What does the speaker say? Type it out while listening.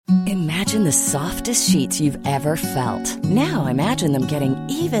Imagine the softest sheets you've ever felt. Now imagine them getting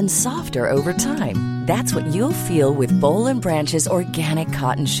even softer over time. That's what you'll feel with Boll & Branch's organic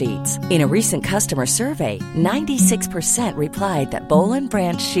cotton sheets. In a recent customer survey, 96% replied that Boll &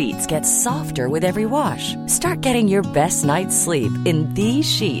 Branch sheets get softer with every wash. Start getting your best night's sleep in these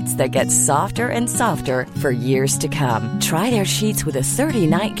sheets that get softer and softer for years to come. Try their sheets with a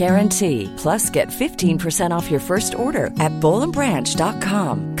 30-night guarantee. Plus, get 15% off your first order at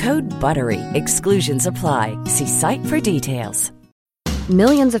bollandbranch.com. Code BUTTERY. Exclusions apply. See site for details.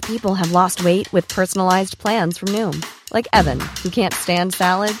 Millions of people have lost weight with personalized plans from Noom. Like Evan, who can't stand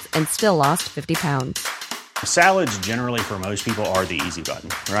salads and still lost 50 pounds. Salads generally for most people are the easy button,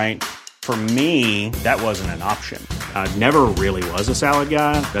 right? For me, that wasn't an option. I never really was a salad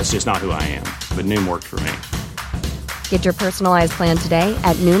guy. That's just not who I am. But Noom worked for me. Get your personalized plan today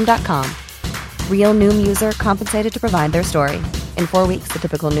at Noom.com. Real Noom user compensated to provide their story. In 4 weeks, the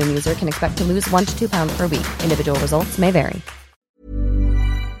typical Noom user can expect to lose 1 to 2 pounds per week. Individual results may vary.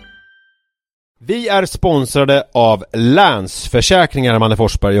 Vi är sponsrade av Länsförsäkringar, Manne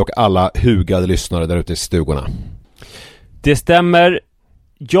Forsberg, och alla hugade lyssnare där ute i stugorna. Det stämmer.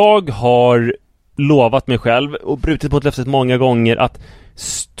 Jag har lovat mig själv och brutit mot löftet många gånger att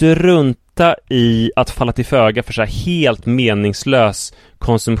strunta i att falla till föga för så här helt meningslös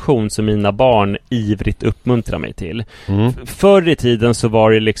konsumtion som mina barn ivrigt uppmuntrar mig till. Förr i tiden så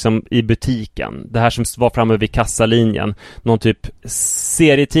var det liksom i butiken, det här som var framme vid kassalinjen, någon typ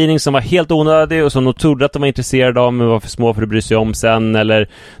serietidning som var helt onödig och som de trodde att de var intresserade av men var för små för att bry sig om sen, eller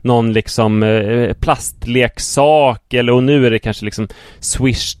någon liksom plastleksak, eller och nu är det kanske liksom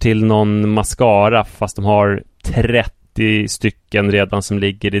Swish till någon mascara fast de har 30 stycken redan som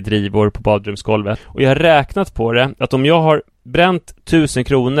ligger i drivor på badrumsgolvet. Och jag har räknat på det att om jag har bränt 1000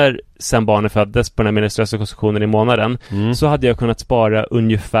 kronor sen barnet föddes på den här meningslösa konsumtionen i månaden, så hade jag kunnat spara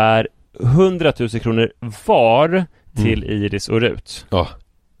ungefär 100 000 kronor var till Iris och Rut. Ja,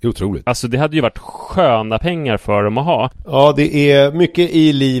 otroligt. Alltså det hade ju varit sköna pengar för dem att ha. Ja, det är mycket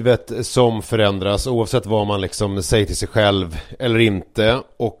i livet som förändras oavsett vad man liksom säger till sig själv eller inte.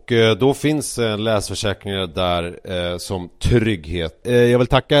 Och då finns Länsförsäkringar där som trygghet. Jag vill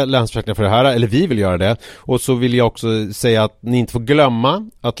tacka Länsförsäkringar för det här, eller vi vill göra det. Och så vill jag också säga att ni inte får glömma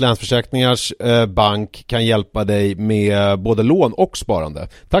att Länsförsäkringars bank kan hjälpa dig med både lån och sparande.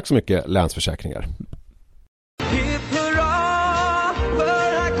 Tack så mycket, Länsförsäkringar.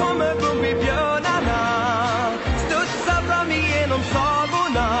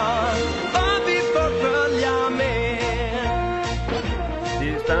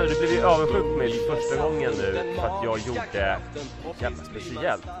 Du blev ju avundsjuk på mig första gången nu för att jag gjorde jävla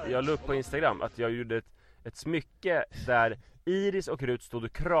speciellt. Jag la upp på Instagram att jag gjorde ett smycke där Iris och Rut stod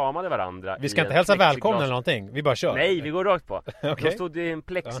och kramade varandra. Vi ska inte hälsa välkomna eller någonting, vi bara kör. Nej, vi går rakt på. Okay. De stod i en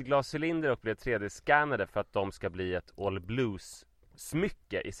plexiglascylinder och blev 3D-scannade för att de ska bli ett all blues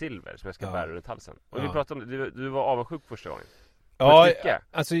smycke i silver som jag ska bära runt halsen. Och vi pratade om det, du var avundsjuk första gången. Ja,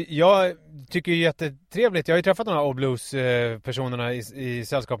 alltså jag tycker ju jättetrevligt. Jag har ju träffat de här All Blues personerna i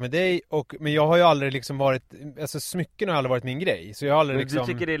sällskap med dig, men jag har ju aldrig liksom varit, alltså smycken har aldrig varit min grej. Så jag har aldrig men liksom...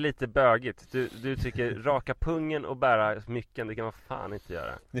 Du tycker det är lite bögigt. Du tycker raka pungen och bära smycken, det kan man fan inte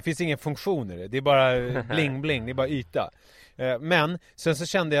göra. Det finns ingen funktion i det. Det är bara bling-bling, det är bara yta. Men sen så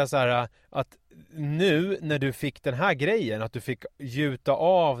kände jag så här att nu när du fick den här grejen, att du fick gjuta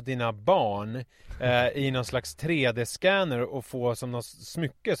av dina barn i någon slags 3D-scanner och få som något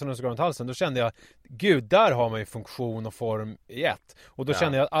smycke som de ska gå runt halsen, då kände jag, gud, där har man ju funktion och form i ett. Och då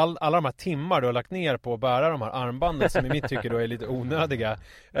kände jag att alla de här timmar du har lagt ner på att bära de här armbanden som i mitt tycker då är lite onödiga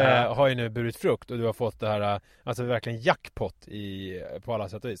har ju nu burit frukt och du har fått det här, alltså verkligen jackpot på alla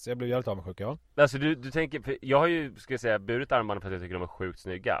sätt och vis. Jag blev jävligt avundsjuk, ja. Alltså du tänker, för jag har ju, ska jag säga, burit armbanden för att jag tycker de är sjukt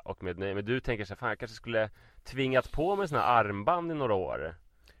snygga och men du tänker så här, fan jag kanske skulle tvingat på mig såna här armband i några år.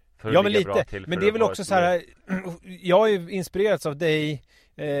 Ja, men lite, men det är väl också så här, jag har ju inspirerats av dig.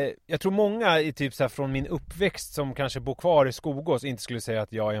 Jag tror många i typ så här från min uppväxt som kanske bor kvar i Skogås inte skulle säga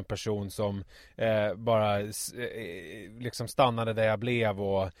att jag är en person som bara liksom stannade där jag blev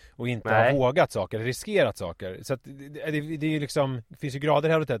och inte har vågat saker, riskerat saker. Så att det är ju liksom, det finns ju grader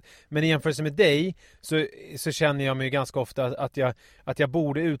här och där. Men i jämförelse med dig så känner jag mig ganska ofta att jag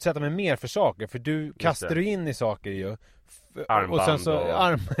borde utsätta mig mer för saker, för du kastar du in i saker ju. Armband och sen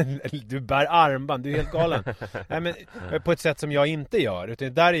så du bär armband, du är helt galen. Nej, men på ett sätt som jag inte gör,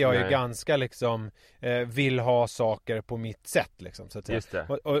 utan där är jag ju ganska liksom vill ha saker på mitt sätt liksom, så att säga. Just det.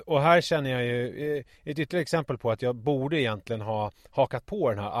 Och här känner jag ju ett ytterligare exempel på att jag borde egentligen ha hakat på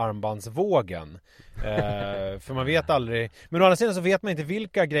den här armbandsvågen. För man vet aldrig, men å andra sidan så vet man inte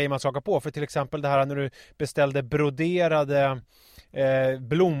vilka grejer man ska haka på. För till exempel det här när du beställde broderade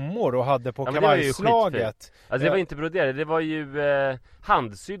blommor och hade på Ja, men det var ju kavajslaget. Alltså det var inte broderade, det var ju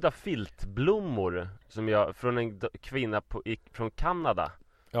handsydda filtblommor som jag, från en kvinna från Kanada.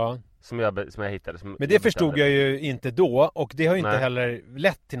 Ja. Som jag hittade. Men det förstod jag ju inte då, och det har ju inte Nej. heller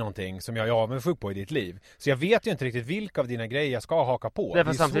lett till någonting som jag är avundsjuk på i ditt liv. Så jag vet ju inte riktigt vilka av dina grejer jag ska haka på. Nej,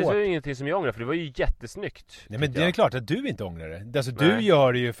 fast det är samtidigt svårt. så är det ingenting som jag ångrar, för det var ju jättesnyggt. Nej, men det är klart att du inte ångrar det. Alltså Nej. du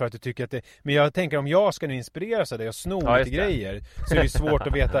gör det ju för att du tycker att det... Men jag tänker, om jag ska nu inspireras av dig och sno lite just det. grejer, så är det ju svårt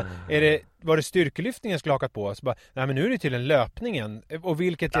att veta. Var det styrkelyftningen jag skulle hakat på? Så bara, nej men nu är det till en löpningen. Och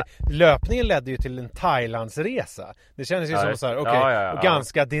löpningen ledde ju till en Thailandsresa. Det kändes ju som så här, okej, och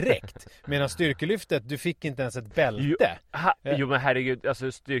ganska direkt. Medan styrkelyftet, du fick inte ens ett bälte. Jo men herregud,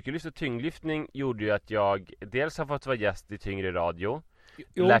 alltså styrkelyft och tyngdlyftning gjorde ju att jag dels har fått vara gäst i Tyngre Radio.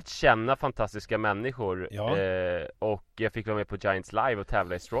 Lärt känna fantastiska människor. Och jag fick vara med på Giants Live och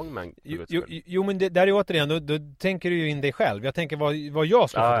tävla i Strongman. Jo men där är återigen, då tänker du ju in dig själv. Jag tänker vad jag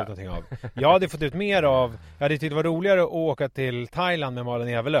skulle få ut någonting av. Jag hade fått ut mer av, jag hade tyckt det var roligare att åka till Thailand med Malin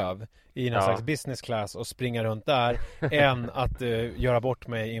Evelöv i någon slags business class och springa runt där än att göra bort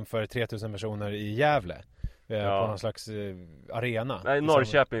mig inför 3000 personer i Gävle. På någon slags arena. Nej,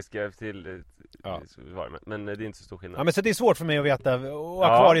 Norrköping skrev till men det är inte så stor skillnad. Ja, men så det är svårt för mig att veta. Och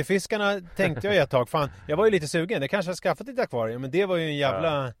akvariefiskarna tänkte jag i ett tag. Fan, jag var ju lite sugen. Det kanske har skaffat ett akvarium, men det var ju en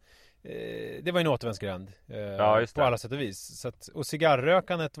jävla... det var ju en återvändsgränd. På alla sätt och vis. Så att, och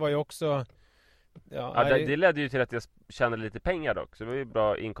cigarrökandet var ju också... det ledde ju till att jag tjänade lite pengar dock. Så det var ju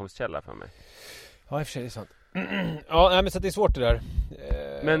bra inkomstkälla för mig. Ja, i och för sig, det är sant. Ja, nej, men så det är svårt det där.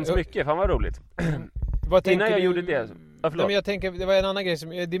 Men så mycket, fan vad roligt. Innan jag gjorde det. Nej, men jag tänker, det var en annan grej som,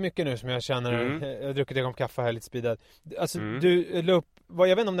 det är mycket nu som jag känner. Jag har druckit en kopp kaffe här lite speedad. Alltså du la upp, jag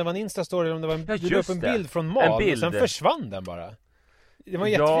vet inte om det var en Insta-story eller om det var du la upp en bild från Mal, och sen försvann den bara. Det var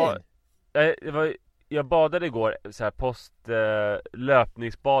jättefin. Jag badade igår så här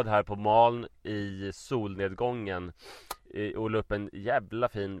löpningsbad här på Maln i solnedgången och la upp en jävla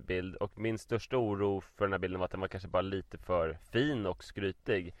fin bild. Och min största oro för den här bilden var att den var kanske bara lite för fin och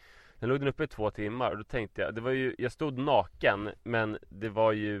skrytig. Den låg den uppe i 2 timmar och då tänkte jag, jag stod naken, men det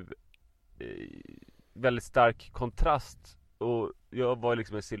var ju väldigt stark kontrast och jag var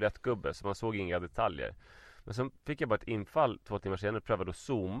liksom en silhuettgubbe så man såg inga detaljer. Men sen fick jag bara ett infall 2 timmar senare och prövade att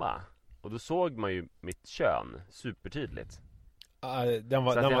zooma. Och då såg man ju mitt kön supertydligt.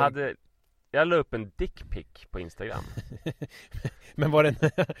 Jag la upp en dickpic på Instagram. Men var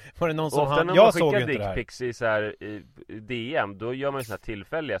det någon som han... Jag såg inte det här. Ofta när man skickar dickpics i så här i DM, då gör man ju såna här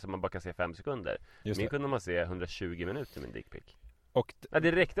tillfälliga som man bara kan se 5 sekunder. Min kunde man se 120 minuter min dickpic. Och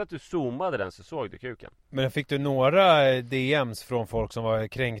det räckte att du zoomade den så såg du kuken. Men fick du några DMs från folk som var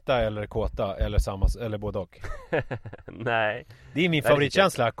kränkta eller kåta eller både och? Nej. Det är min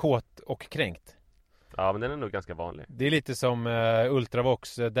favoritkänsla, kåt och kränkt. Ja, men den är nog ganska vanlig. Det är lite som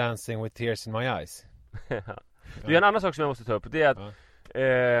Ultravox Dancing with Tears in My Eyes. Du, en annan sak som jag måste ta upp, det är att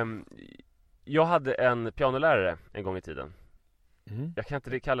jag hade en pianolärare en gång i tiden. Jag kan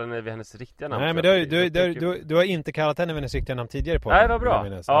inte kalla henne vid hennes riktiga namn. Nej, men du har inte kallat henne vid hennes riktiga namn tidigare på. Nej, vad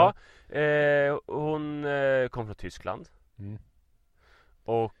bra. Hon kom från Tyskland.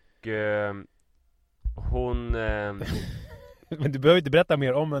 Och hon... Men du behöver inte berätta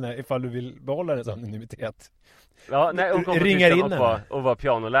mer om henne ifall du vill behålla hennes anonymitet. Ja, nej, hon kom från Tyskland och var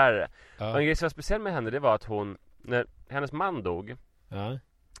pianolärare. Och en grej som var speciell med henne, det var att hon, när hennes man dog,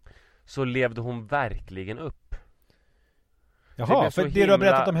 så levde hon verkligen upp. Jaha, för det du har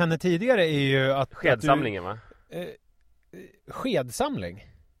berättat om henne tidigare är ju att... Skedsamlingen, va? Skedsamling?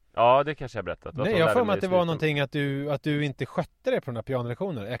 Ja, det kanske jag berättat. Nej, jag får mig att det var någonting att du inte skötte dig på den här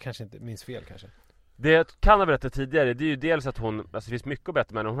pianolektionen. Jag kanske inte minns fel kanske. Det jag kan ha berättat tidigare, det är ju dels att hon, alltså det finns mycket att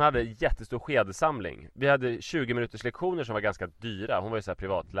berätta, men hon hade en jättestor skedsamling. Vi hade 20 minuters lektioner som var ganska dyra. Hon var ju så här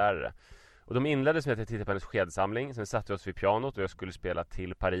privatlärare. Och de inleddes med att jag tittade på hennes skedsamling. Sen satte vi oss vid pianot och jag skulle spela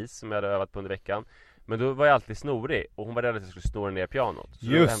till Paris som jag hade övat på under veckan. Men då var jag alltid snorig och hon var rädd att jag skulle snora ner pianot. Så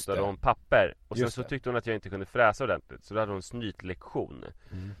då hämtade hon papper. Och sen så tyckte hon att jag inte kunde fräsa ordentligt. Så då hade hon en snytlektion.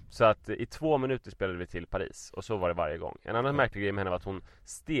 Så att i 2 minuter spelade vi till Paris. Och så var det varje gång. En annan märklig grej med henne var att hon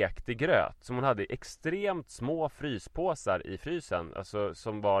stekte gröt. Som hon hade extremt små fryspåsar i frysen. Alltså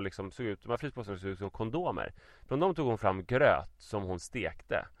som var liksom, såg ut, de här fryspåsarna såg ut som kondomer. Från dem tog hon fram gröt som hon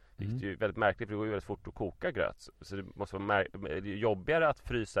stekte. Vilket är ju väldigt märkligt, för det går ju väldigt fort att koka gröt. Så det måste vara jobbigare att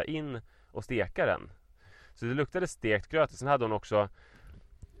frysa in och steka den. Så det luktade stekt gröt. Sen hade hon också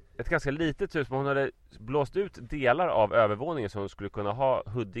ett ganska litet hus, men hon hade blåst ut delar av övervåningen så hon skulle kunna ha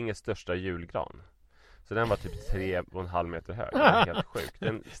Huddinges största julgran. Så den var typ 3,5 meter hög. Det var helt sjukt.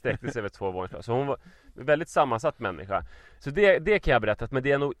 Den sträckte sig över 2 våningsplan. Så väldigt sammansatt människa. Så det kan jag berätta, men det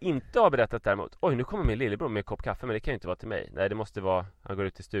jag nog inte har berättat däremot. Oj, nu kommer min lillebror med en kopp kaffe, men det kan ju inte vara till mig. Nej, det måste vara, han går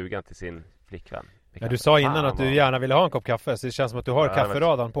ut till stugan till sin flickvän. Ja, du sa innan att du gärna ville ha en kopp kaffe, så det känns som att du har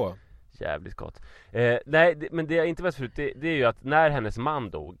kafferadan på. Jävligt gott. Nej, men det jag inte vet förut, det är ju att när hennes man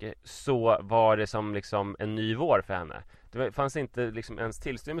dog så var det som liksom en ny vår för henne. Det fanns inte liksom ens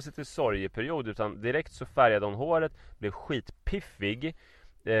tillstymmelse till sorgeperiod, utan direkt så färgade hon håret, blev skitpiffig,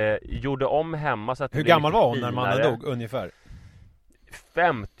 gjorde om hemma så att hur gammal var hon när mannen dog ungefär?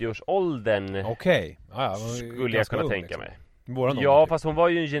 50-årsåldern. Okej. Skulle jag kunna tänka liksom. mig. Ja, fast hon var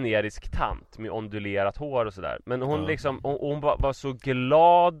ju en generisk tant med ondulerat hår och sådär. Men hon liksom, hon var så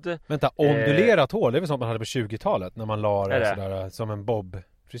glad. Vänta, ondulerat hår, det är väl sånt man hade på 20-talet när man la det sådär som en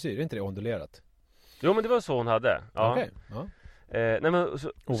bob-frisyr, är inte det ondulerat? Jo, men det var så hon hade. Ja. Okej. Ja. Nej, men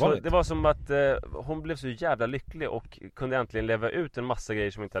så det var som att hon blev så jävla lycklig och kunde äntligen leva ut en massa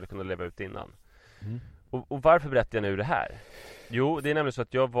grejer som hon inte hade kunnat leva ut innan. Och varför berättar jag nu det här? Jo, det är nämligen så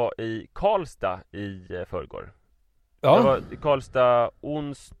att jag var i Karlstad i förrgår. Jag var i Karlstad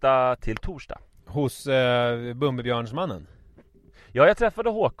onsdag till torsdag. Hos Bumbibjörnsmannen? Ja, jag träffade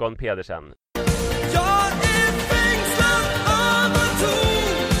Håkon Pedersen.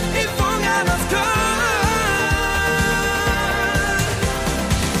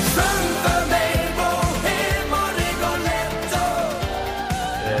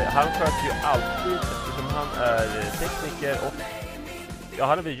 Han sköter ju alltid, eftersom han är tekniker och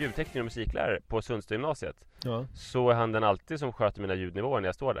han är ljudtekniker och musiklärare på Sundstagymnasiet. Ja. Så är han den alltid som sköter mina ljudnivåer när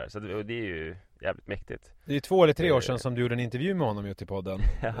jag står där. Så det är ju jävligt mäktigt. Det är 2 eller 3 år sedan som du gjorde en intervju med honom ute i podden.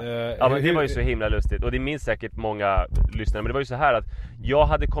 Ja, men det var ju så himla lustigt. Och det minns säkert många lyssnare. Men det var ju så här att jag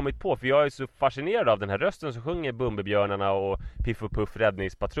hade kommit på, för jag är så fascinerad av den här rösten som sjunger Bumbibjörnarna och Piff och Puff,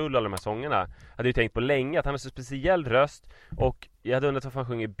 Räddningspatrull och alla de här sångerna. Hade ju tänkt på länge att han har så speciell röst. Och jag hade undrat varför han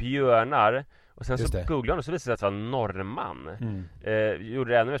sjunger björnar. Och sen så googlade han och så visade det sig att han var norrman.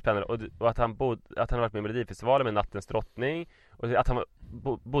 Gjorde det ännu mer spännande. Och att han har varit med i Melodifestivalen med Nattens drottning. Och att han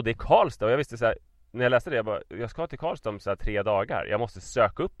bodde i Karlstad. Och jag visste så här, när jag läste det, jag ska till Karlstad om så här 3 dagar. Jag måste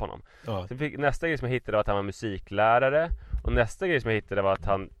söka upp honom. Ja. Nästa grej som jag hittade var att han var musiklärare. Och nästa grej som jag hittade var att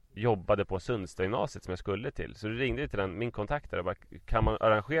han jobbade på Sundstagymnasiet som jag skulle till. Så det ringde till min kontaktare och bara, kan man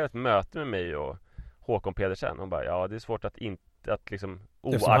arrangera ett möte med mig och Håkon Pedersen? Och bara, ja, det är svårt att inte att liksom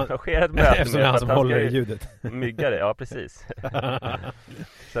oarrangerat möte eftersom med han som håller i ljudet myggare, ja precis.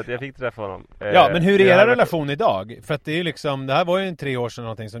 Så att jag fick träffa honom. Ja, men hur är era relation idag? För att det är ju liksom, det här var ju 3 år sedan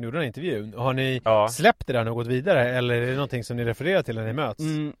någonting som du gjorde den intervjun. Har ni släppt det där och gått vidare? Eller är det någonting som ni refererar till när ni möts?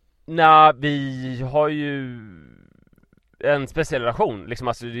 Nej, vi har ju en speciell relation liksom,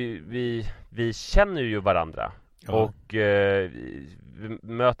 alltså, vi känner ju varandra. Och vi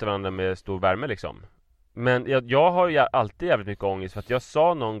möter varandra med stor värme liksom. Men jag har ju alltid jävligt mycket ångest för att jag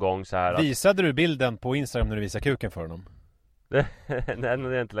sa någon gång så här att... Visade du bilden på Instagram när du visade kuken för honom? Nej, det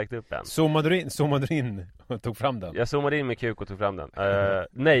har jag inte lagt upp än. Zoomade du in och tog fram den? Jag zoomade in med kuk och tog fram den.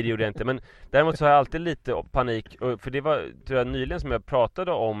 Nej, det gjorde jag inte. Men däremot så har jag alltid lite panik. För det var tror jag, nyligen som jag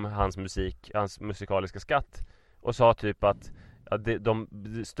pratade om hans musik, hans musikaliska skatt. Och sa typ att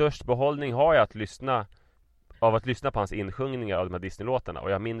störst behållning har jag att lyssna på hans insjungningar av de här Disney-låtarna. Och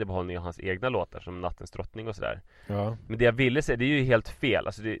jag har mindre behållning av hans egna låtar som Nattens drottning och sådär. Ja. Men det jag ville säga, det är ju helt fel.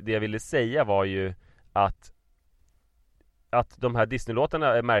 Alltså det jag ville säga var ju att de här Disney-låtarna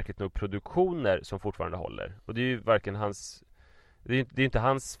är märkligt nog produktioner som fortfarande håller. Och det är ju varken hans... Det är inte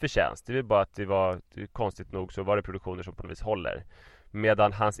hans förtjänst. Det är bara att det var konstigt nog så var det produktioner som på något vis håller.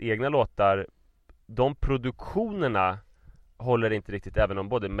 Medan hans egna låtar, de produktionerna håller inte riktigt, även om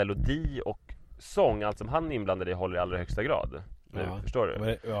både melodi och sång, allt som han är inblandad i, håller i allra högsta grad. Förstår du?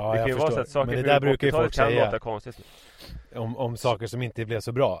 Men, ja, det kan ju vara så att saker, men det där brukar ju folk säga låta konstigt om saker som inte blev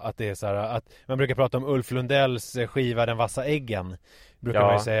så bra, att det är så här, att man brukar prata om Ulf Lundells skiva Den vassa äggen, brukar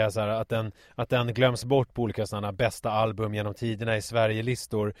man ju säga så här, att den glöms bort på olika sådana bästa album genom tiderna i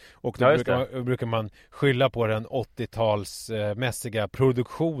Sverige-listor, och då brukar man skylla på den 80-talsmässiga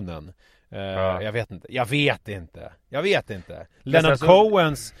produktionen. Jag vet inte. Leonard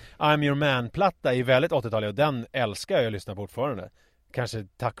Cohens I'm Your Man-platta är väldigt 80-talig, och den älskar jag att lyssna på fortfarande. Kanske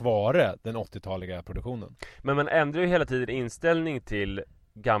tack vare den 80-taliga produktionen. Men man ändrar ju hela tiden inställning till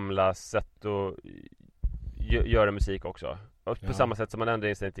gamla sätt att göra musik också. Och på samma sätt som man ändrar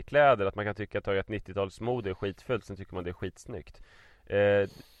inställning till kläder. Att man kan tycka att 90-talsmode är skitfullt, sen tycker man det är skitsnyggt.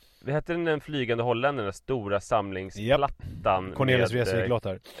 Vi heter den flygande holländaren, den stora samlingsplattan. Cornelis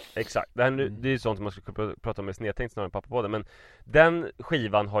Vreeswijk-låtar. Exakt. Det är ju sånt som man skulle prata om med snedtänkt snarare än pappa på det. Men den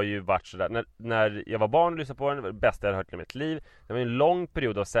skivan har ju varit sådär. När jag var barn och lyssnade på den, det var det bästa jag hade hört i mitt liv. Det var en lång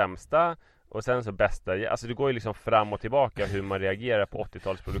period av sämsta. Och sen så bästa, alltså det går ju liksom fram och tillbaka hur man reagerar på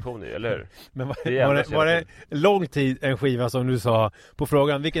 80-talsproduktioner, eller hur? Men var det lång tid en skiva som du sa på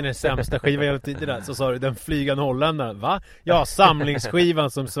frågan, vilken är den sämsta skivan hela tiden? Så sa du Den flygande holländaren, va? Ja,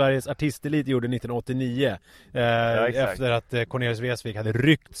 samlingsskivan som Sveriges artistelit gjorde 1989 efter att Cornelis Vreeswijk hade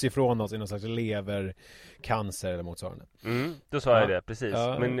ryckts ifrån oss i någon slags levercancer eller motsvarande. Då sa jag det, precis.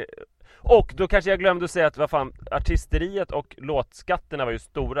 Men, och då kanske jag glömde att säga att vad fan, artisteriet och låtskatterna var ju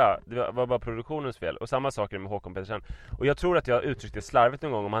stora. Det var bara produktionens fel. Och samma sak med Håkan Pedersen. Och jag tror att jag uttryckte slarvigt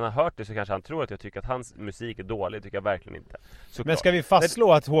någon gång. Om han har hört det så kanske han tror att jag tycker att hans musik är dålig. Det tycker jag verkligen inte. Men ska vi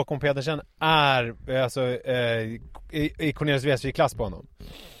fastslå att Håkan Pedersen är alltså, i Cornelis Vreeswijk-klass på honom?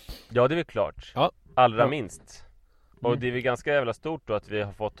 Ja, det är väl klart. Ja. Allra minst. Och det är väl ganska jävla stort då att vi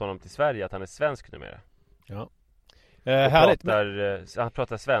har fått honom till Sverige, att han är svensk numera. Ja. Han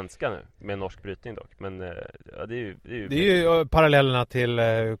pratar svenska nu med norsk brytning dock. Men ja, det är ju parallellerna till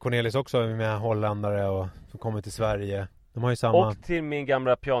Cornelis också med holländare och som kommer till Sverige. De har ju samma. Och till min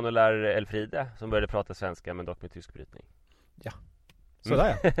gamla pianolärare Elfride som började prata svenska men dock med tysk brytning. Ja.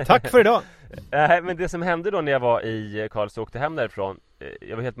 Sådär. Tack för idag. Men det som hände då när jag var i Karlstad och åkte hem därifrån,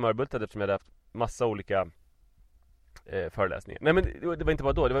 jag var helt mörbultad eftersom jag hade haft massa olika föreläsningar. Nej, men det var inte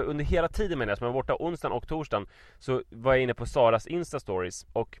bara då, det var under hela tiden med det som jag var borta onsdagen och torsdagen, så var jag inne på Saras Insta-stories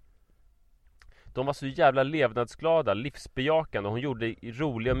och de var så jävla levnadsglada, livsbejakande, och hon gjorde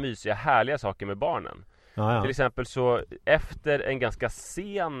roliga, mysiga, härliga saker med barnen. Till exempel så efter en ganska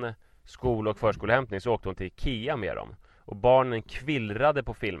sen skol- och förskolehämtning så åkte hon till Ikea med dem, och barnen kvillrade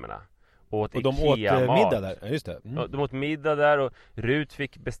på filmerna. Och de åt middag där, ja, just det. De åt middag där, och Rut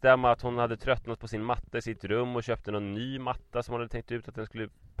fick bestämma att hon hade tröttnat på sin matta i sitt rum och köpte någon ny matta som hon hade tänkt ut att den skulle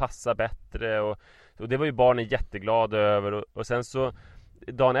passa bättre, och det var ju barnen jätteglada över. Och sen så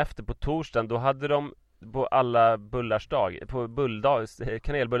dagen efter på torsdagen, då hade de på alla bullars dag, på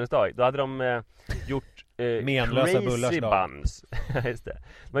kanelbullens dag, då hade de gjort menlösa crazy buns. Just det.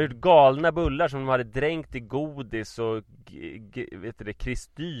 De hade gjort galna bullar som de hade dränkt i godis och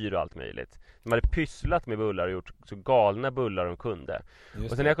kristyr och allt möjligt. De hade pysslat med bullar och gjort så galna bullar de kunde. Och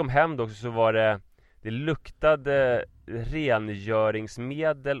sen när jag kom hem då så var det luktade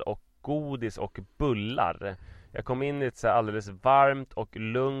rengöringsmedel och godis och bullar. Jag kom in i ett så alldeles varmt och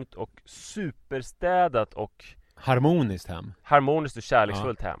lugnt och superstädat och harmoniskt och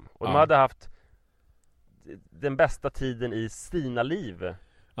kärleksfullt hem. Och de hade haft den bästa tiden i sina liv.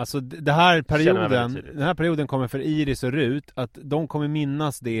 Alltså den här perioden kommer för Iris och Rut att de kommer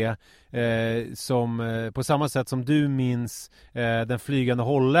minnas det som på samma sätt som du minns Den flygande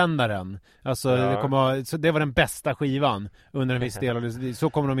holländaren. Alltså det var den bästa skivan under en viss del av det. Så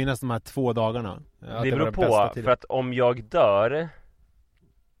kommer de minnas de här 2 dagarna. Det beror på, för att om jag dör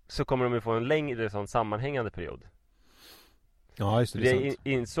så kommer de ju få en längre sån sammanhängande period. Ja, just det. Jag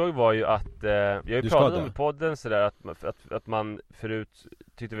insåg var ju att jag har ju pratat om i podden sådär att man förut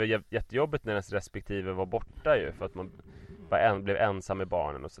tyckte det var jättejobbigt när ens respektive var borta ju, för att man blev ensam med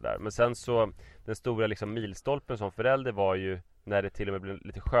barnen och sådär. Men sen så den stora liksom milstolpen som förälder var ju när det till och med blev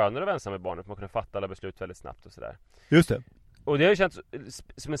lite skönare att vara ensam med barnen, för man kunde fatta alla beslut väldigt snabbt och sådär. Just det. Och det har ju känts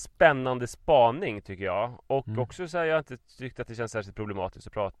som en spännande spaning tycker jag. Och också så här, jag har inte tyckt att det känns särskilt problematiskt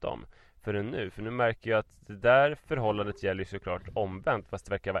att prata om förrän nu. För nu märker jag att det där förhållandet gäller ju såklart omvänt, fast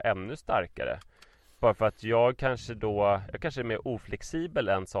det verkar vara ännu starkare. Bara för att jag kanske är mer oflexibel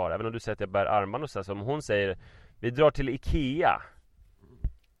än Sara. Även om du säger att jag bär armarna och så här, som hon säger, vi drar till Ikea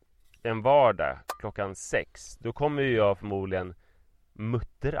en vardag klockan 6. Då kommer ju jag förmodligen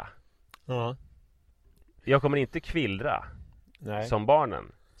muttra. Ja. Jag kommer inte kvillra. Nej. Som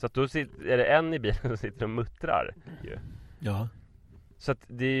barnen. Så att då är det en i bilen som sitter och muttrar ju. Ja. Så att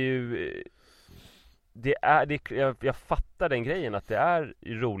det är ju jag fattar den grejen, att det är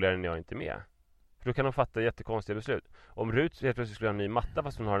roligare när jag inte är med. För då kan de fatta jättekonstiga beslut. Om Rut helt plötsligt skulle ha en ny matta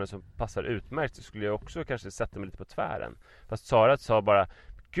fast hon har den som passar utmärkt, så skulle jag också kanske sätta mig lite på tvären. Fast Sara sa bara,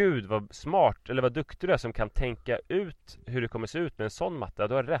 gud vad smart, eller vad duktig du är som kan tänka ut hur det kommer se ut med en sån matta.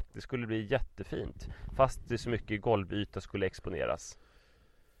 Du har rätt, det skulle bli jättefint. Fast det är så mycket golvyta skulle exponeras.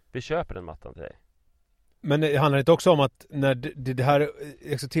 Vi köper den mattan till dig. Men det handlar inte också om att när det här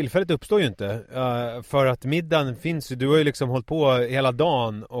tillfället uppstår ju inte för att middagen finns ju. Du har ju liksom hållit på hela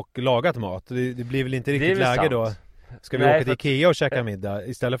dagen och lagat mat. Det blir väl inte riktigt läge sant. Då. Ska vi åka till Ikea och käka middag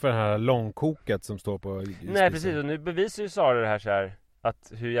istället för det här långkoket som står på spisen? Nej, precis. Och nu bevisar ju Sara det här så här,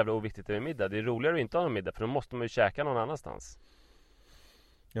 att hur jävla oviktigt det är med middag. Det är roligare att inte ha någon middag, för då måste man ju käka någon annanstans.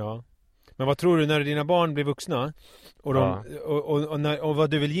 Ja. Men vad tror du när dina barn blir vuxna och vad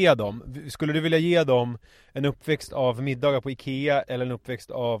du vill ge dem? Skulle du vilja ge dem en uppväxt av middagar på Ikea eller en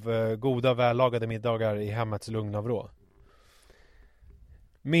uppväxt av goda vällagade middagar i hemmets lugna vrå?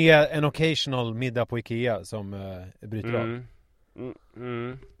 Med en occasional middag på Ikea som bryter av.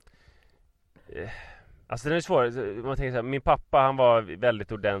 Alltså den är svår. Man tänker så här, min pappa han var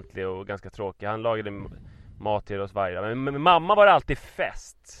väldigt ordentlig och ganska tråkig. Han lagade mat till oss varje dag. Men med mamma var det alltid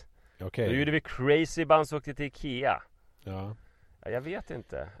fest. Okej. Då gjorde vi crazy buns och åkte till Ikea. Ja. Jag vet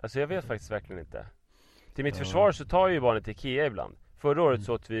inte. Alltså jag vet faktiskt verkligen inte. Till mitt försvar så tar ju barnet till Ikea ibland. Förra året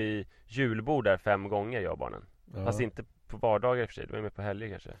så åt vi julbord där 5 gånger, jag och barnen. Fast inte på vardagar i och för sig. Det var med på helger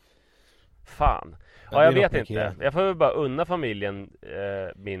kanske. Fan. Ja, jag vet inte. Jag får väl bara unna familjen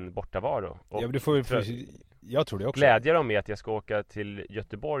min bortavaro. Och Du får jag tror det också. Glädja dem med att jag ska åka till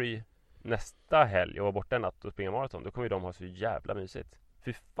Göteborg nästa helg och vara borta en natt och springa maraton. Då kommer ju de ha så jävla mysigt.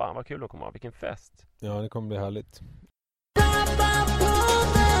 Fy fan vad kul de kommer ha. Vilken fest. Ja, det kommer bli härligt.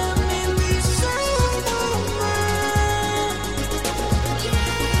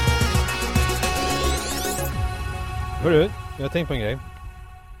 Hörru, jag har tänkt på en grej.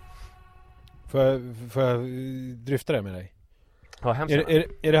 Får jag dryfta det med dig? Ja, hemskt.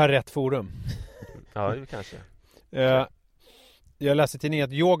 Är det här rätt forum? Ja, det kanske. Jag läste till tidningen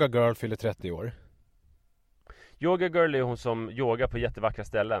att Yoga Girl fyller 30 år. Yoga Girl är hon som yogar på jättevackra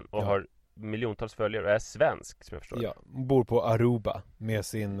ställen och har miljontals följare och är svensk som jag förstår. Ja, bor på Aruba med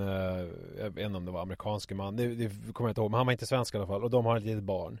sin, jag vet inte om det var amerikansk man, det kommer jag inte ihåg, men han var inte svensk i alla fall, och de har ett litet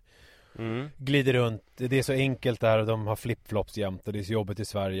barn. Glider runt, det är så enkelt där och de har flipflops jämt och det är så jobbigt i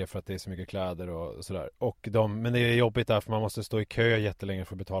Sverige för att det är så mycket kläder och sådär. Men det är jobbigt där för man måste stå i kö jättelänge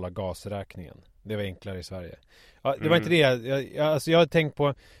för att betala gasräkningen. Det var enklare i Sverige. Ja, det var inte det. Jag har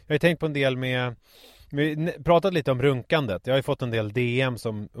tänkt på en del med. Vi pratat lite om runkandet. Jag har ju fått en del DM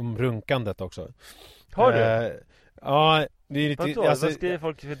om runkandet också. Har du? Ja, det är lite. Vad skriver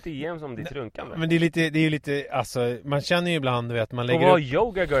folk för DM om ditt runkande? Men det är lite, alltså man känner ju ibland, du vet, man lägger. Och vad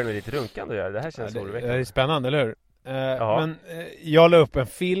Yoga Girl med ditt runkande gör? Det här känns oroväckande. Det är spännande, eller hur? Men jag la upp en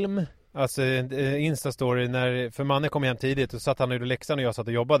film, alltså en Insta-story för mannen kom hem tidigt och satt han ur läxan och jag satt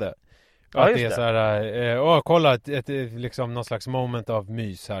och jobbade. Ja, att det är så här, kolla ett liksom någon slags moment av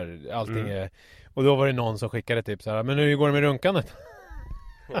mys här. Allting är. Och då var det någon som skickade typ så här, men hur går det med runkandet?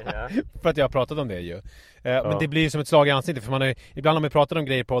 För att jag har pratat om det ju. Men det blir ju som ett slag i ansiktet. För ibland har man pratat om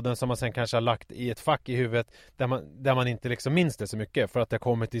grejer i podden som man sen kanske har lagt i ett fack i huvudet där man inte liksom minns det så mycket. För att det har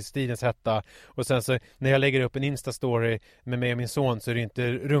kommit i stridens hetta. Och sen så när jag lägger upp en Insta-story med mig och min son så är det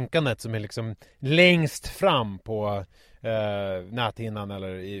inte runkandet som är liksom längst fram på näthinnan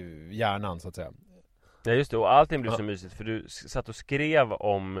eller i hjärnan så att säga. Ja just det, och allting blev så mysigt för du satt och skrev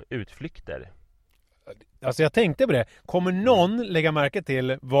om utflykter. Alltså jag tänkte på det. Kommer någon lägga märke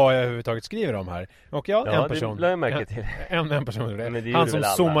till vad jag överhuvudtaget skriver om här? Och en person. Det märke till. En person gjorde det. Han som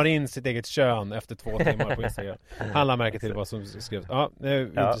zoomar in sitt eget kön efter 2 timmar på Instagram. Han lade märke till vad som skrevs. Ja, det är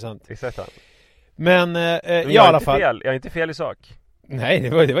intressant. Exakt. Men i alla fall. Jag är inte fel i sak. Nej,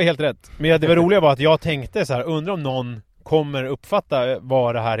 det var helt rätt. Men det var roliga var att jag tänkte så här, undrar om någon kommer uppfatta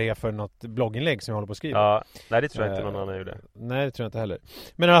vad det här är för något blogginlägg som jag håller på att skriva. Ja, nej det tror jag inte någon annan gjorde. Nej, det tror jag inte heller.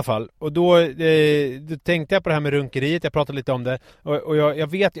 Men i alla fall, och då tänkte jag på det här med runkeriet, jag pratade lite om det. Och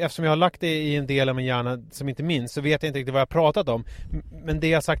jag vet, eftersom jag har lagt det i en del av min hjärna som inte minns, så vet jag inte riktigt vad jag har pratat om. Men det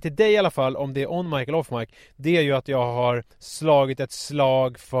jag har sagt till dig i alla fall, om det är on mic eller off mic, det är ju att jag har slagit ett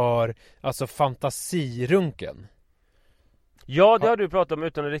slag för alltså fantasirunken. Ja, det har du pratat om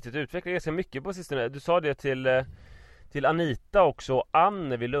utan att riktigt utveckla ganska mycket på sistone. Du sa det till Anita också och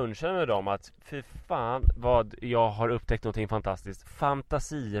Anne vid lunchen med dem att fy fan vad jag har upptäckt någonting fantastiskt.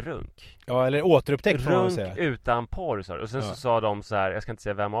 Fantasirunk. Ja, eller återupptäckt får man säga. Runk utan porr, sa du. Och sen så sa de så här, jag ska inte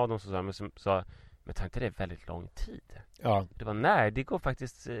säga vem av dem som sa, men som sa, men tar inte det väldigt lång tid? Ja. Det var nej, det går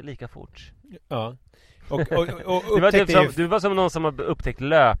faktiskt lika fort. Ja. Och det var typ som, du var som någon som har upptäckt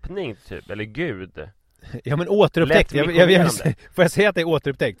löpning typ, eller gud. Ja, men återupptäckt. Får jag säga att det är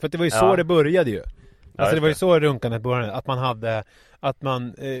återupptäckt? För att det var ju så det började ju. Alltså det var ju så runkandet började, att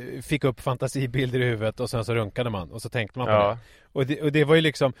man fick upp fantasibilder i huvudet och sen så runkade man och så tänkte man på det. Och det var ju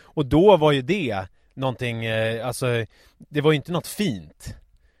liksom, och då var ju det någonting, alltså det var ju inte något fint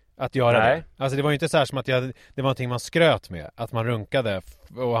att göra det. Alltså det var ju inte så här som att det var någonting man skröt med, att man runkade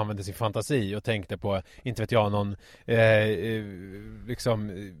och använde sin fantasi och tänkte på, inte vet jag, någon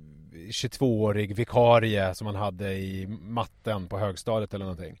liksom 22-årig vikarie som man hade i matten på högstadiet eller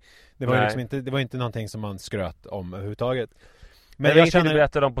någonting. Det var ju liksom inte, det var inte någonting som man skröt om överhuvudtaget. Men jag känner...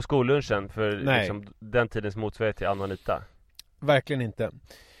 berättade om på skollunchen för liksom, den tidens motsvarighet till Anna och Anita. Verkligen inte.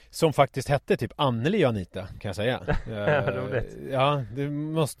 Som faktiskt hette typ Anneli och Anita, kan jag säga. Ja,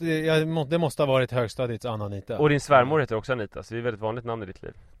 det måste ha varit högstadiets Anna och Anita. Och din svärmor heter också Anita, så det är ett väldigt vanligt namn i ditt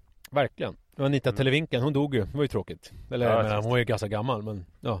liv. Verkligen. Och Anita Televinken, hon dog ju. Det var ju tråkigt. Eller hon var ju ganska gammal, men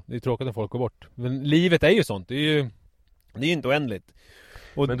ja, det är tråkigt när folk går bort. Men livet är ju sånt. Det är ju inte oändligt.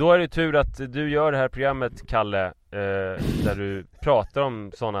 Men då är det tur att du gör det här programmet, Kalle, där du pratar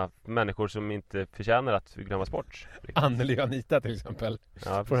om sådana människor som inte förtjänar att glömmas bort. Anneli och Anita till exempel,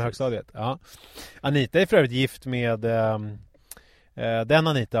 Ja, från högstadiet. Ja. Anita är för övrigt gift med den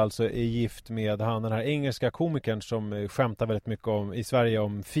Anita alltså är gift med den här engelska komikern som skämtar väldigt mycket om i Sverige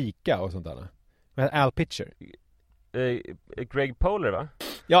om fika och sånt där. Al Pitcher. Greg Poler, va?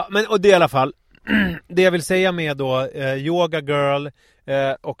 Ja, men och det i alla fall det jag vill säga med då Yoga Girl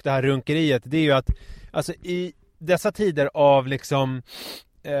och det här runkeriet, det är ju att alltså i dessa tider av liksom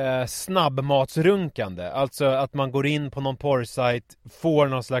snabbmatsrunkande, alltså att man går in på någon porrsajt, får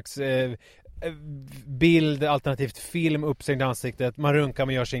någon slags bild, alternativt film uppsänkt i ansiktet, man runkar,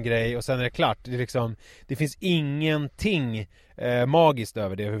 man gör sin grej och sen är det klart. Det är liksom, det finns ingenting magiskt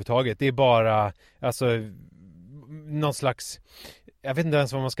över det överhuvudtaget. Det är bara alltså någon slags, jag vet inte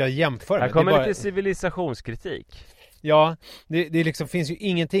ens vad man ska jämföra med. Här kommer det bara... lite civilisationskritik. Ja, det liksom finns ju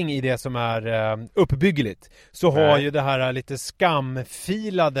ingenting i det som är uppbyggligt. Så har ju det här lite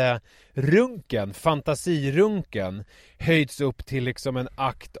skamfilade runken, fantasirunken, höjts upp till liksom en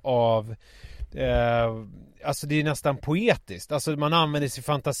akt av alltså det är nästan poetiskt. Alltså man använder sin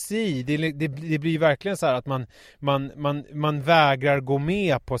fantasi. Det blir verkligen så här att man vägrar gå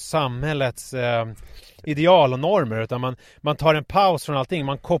med på samhällets ideal och normer, utan man tar en paus från allting,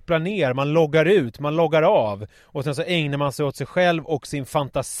 man kopplar ner, man loggar ut, man loggar av och sen så ägnar man sig åt sig själv och sin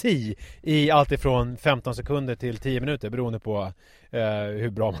fantasi i allt ifrån 15 sekunder till 10 minuter beroende på hur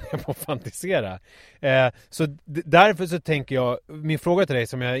bra man är på att fantisera. Så därför så tänker jag, min fråga till dig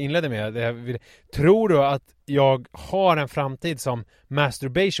som jag inledde med, tror du att jag har en framtid som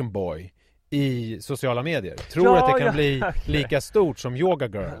masturbation boy i sociala medier? Tror du att det kan bli lika stort som Yoga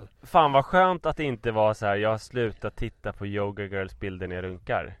Girl? Fan vad skönt att det inte var så här. Jag har slutat titta på Yoga Girls bilder när jag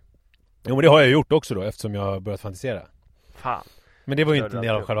runkar. Jo, men det har jag gjort också då, eftersom jag har börjat fantisera. Fan. Men det var ju inte en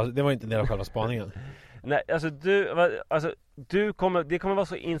del av själva spaningen. Nej, alltså det kommer vara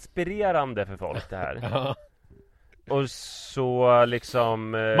så inspirerande för folk det här. Ja. Och så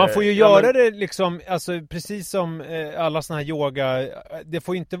liksom man får ju göra det liksom, alltså precis som alla såna här yoga, det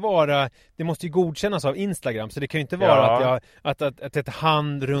får ju inte vara, det måste ju godkännas av Instagram, så det kan ju inte vara att ett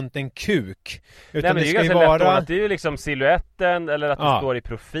hand runt en kuk, utan nej, men det ska ju vara, det är ju liksom silhuetten eller att det står i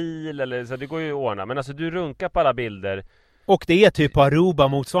profil eller så, det går ju att ordna. Men alltså du runkar på alla bilder. Och det är typ på Aruba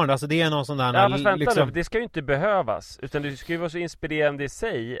motsvarande, alltså det är någon sån där... Ja, fast vänta liksom... nu, det ska ju inte behövas. Utan det ska ju vara så inspirerande i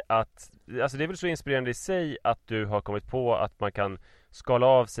sig att... Alltså det är väl så inspirerande i sig att du har kommit på att man kan skala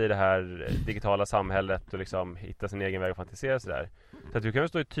av sig det här digitala samhället och liksom hitta sin egen väg och fantisera sig där. Så att du kan väl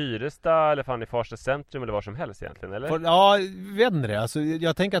stå i Tyresta eller fan i Farsta centrum eller var som helst egentligen, eller? Ja, vet inte det. Alltså,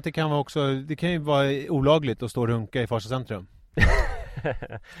 jag tänker att det kan vara också... Det kan ju vara olagligt att stå och runka i Farsta centrum.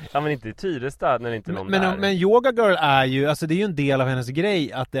 Ja, men inte i Tyresta när det inte någon är. Men Yoga Girl är ju, alltså det är ju en del av hennes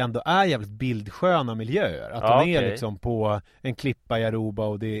grej att det ändå är jävligt bildsköna miljöer. Att hon är liksom på en klippa i Aruba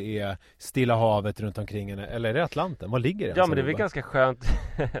och det är Stilla havet runt omkring henne. Eller är det Atlanten? Var ligger det? Ja, men det är väl ganska skönt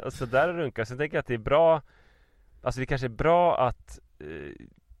och så där runka. Så jag tänker att det är bra. Alltså det kanske är bra att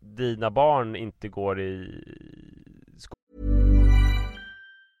dina barn inte går i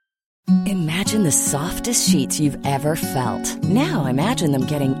Imagine the softest sheets you've ever felt. Now imagine them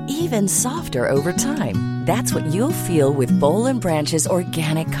getting even softer over time. That's what you'll feel with Boll & Branch's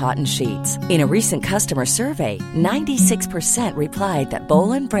organic cotton sheets. In a recent customer survey, 96% replied that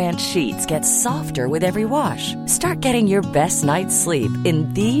Boll & Branch sheets get softer with every wash. Start getting your best night's sleep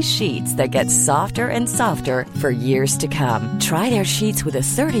in these sheets that get softer and softer for years to come. Try their sheets with a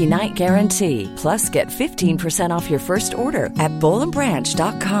 30-night guarantee. Plus, get 15% off your first order at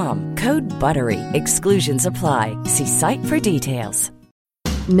bollandbranch.com. Code BUTTERY. Exclusions apply. See site for details.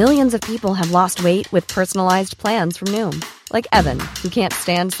 Millions of people have lost weight with personalized plans from Noom. Like Evan, who can't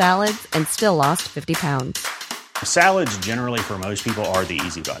stand salads and still lost 50 pounds. Salads generally for most people are the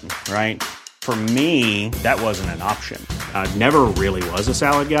easy button, right? For me, that wasn't an option. I never really was a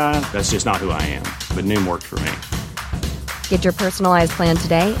salad guy. That's just not who I am. But Noom worked for me. Get your personalized plan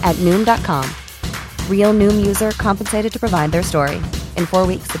today at Noom.com. Real Noom user compensated to provide their story. In 4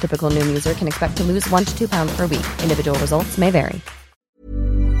 weeks, the typical Noom user can expect to lose 1 to 2 pounds per week. Individual results may vary.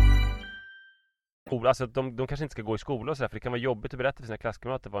 Alltså de kanske inte ska gå i skola och sådär, för det kan vara jobbigt att berätta för sina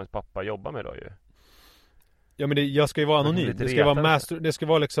klasskamrater vad ens pappa jobbar med då ju. Ja, men jag ska ju vara anonym. Det ska vara det ska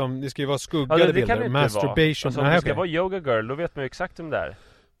vara liksom, det ska ju vara skuggade bilder. Masturbation. Alltså, om det ska vara Yoga Girl, då vet man ju exakt om det är.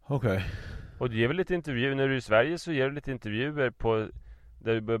 Okej. Och du ger väl lite intervju, när du är i Sverige så ger du lite intervjuer på,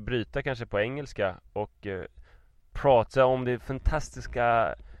 där du börjar bryta kanske på engelska och prata om det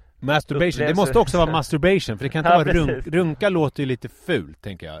fantastiska masturbation. Det måste också vara masturbation, för det kan inte vara runka låter ju lite fult,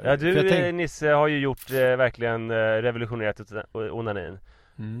 tänker jag. Ja, du Nisse har ju gjort verkligen revolutionerat onanin.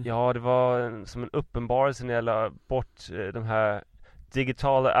 Ja, det var som en uppenbarelse när jag la bort de här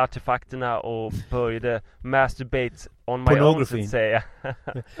digitala artefakterna och började masturbate on my own, så att säga.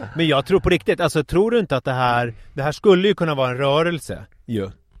 Men jag tror på riktigt, alltså tror du inte att det här skulle ju kunna vara en rörelse ju?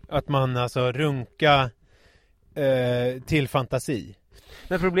 Att man alltså runka till fantasi.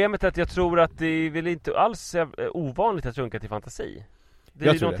 Men problemet är att jag tror att det är väl inte alls ovanligt att runka till fantasi. Det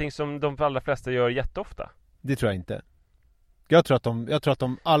är ju någonting som de allra flesta gör jätteofta. Det tror jag inte. Jag tror att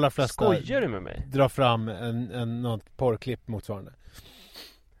de allra flesta skojar du med mig? Drar fram något porrklipp motsvarande.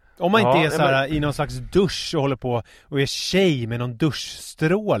 Om man inte är så här i någon slags dusch och håller på och är tjej med någon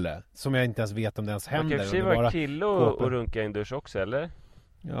duschstråle som jag inte ens vet om det ens händer. Man kan ju vara kille och runka i en dusch också, eller?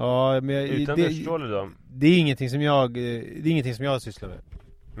 Ja, men utan duschstråle då? Det är ingenting som jag sysslar med.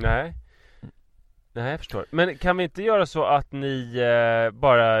 Nej, jag förstår. Men kan vi inte göra så att ni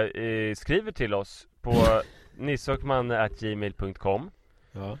bara skriver till oss på nisseochmanne@gmail.com.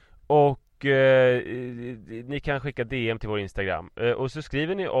 Ja. Och ni kan skicka DM till vår Instagram. Och så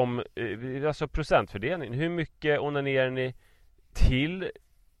skriver ni om alltså procentfördelning. Hur mycket onanerar ni till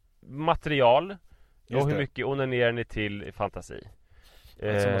material och hur mycket onanerar ni till fantasi?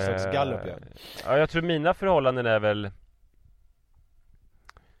 Alltså någon slags gallup, ja, jag tror mina förhållanden är väl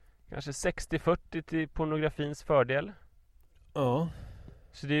kanske 60-40 till pornografins fördel. Ja.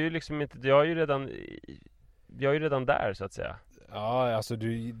 Så det är ju liksom inte, jag är ju redan där, så att säga. Ja, alltså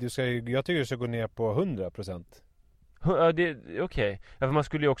du ska ju, jag tycker du ska gå ner på 100%. Ja, det är okej. Ja, för man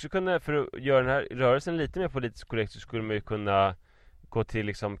skulle ju också kunna, för att göra den här rörelsen lite mer politiskt korrekt, så skulle man ju kunna gå till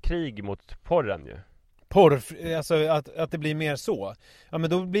liksom krig mot porren ju. Alltså att det blir mer så. Ja, men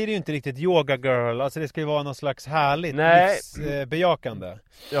då blir det ju inte riktigt yoga girl. Alltså det ska ju vara någon slags härligt livsbejakande.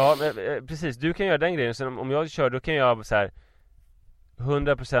 Ja, men, precis. Du kan göra den grejen. Så om jag kör, då kan jag så här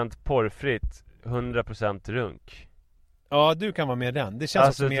 100% porrfritt, 100% runk. Ja, du kan vara med den. Det känns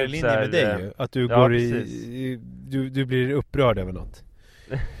alltså, också mer i linje med dig ju. Att du går du blir upprörd över något.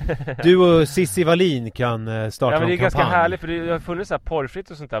 Du och Cissi Wallin kan starta en kampanj. Ja, men det är ganska härligt, för det har funnits så här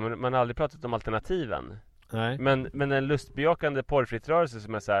porrfritt och sånt där, men man har aldrig pratat om alternativen. Nej. Men en lustbejakande porrfritt-rörelse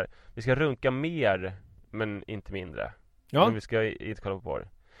som är så här: vi ska runka mer, men inte mindre. Ja. Men vi ska inte kolla på porr.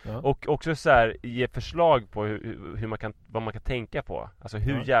 Ja. Och också så här, ge förslag på vad man kan tänka på. Alltså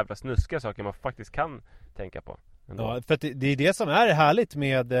hur jävla snuska saker man faktiskt kan tänka på. Ja, för att det är det som är härligt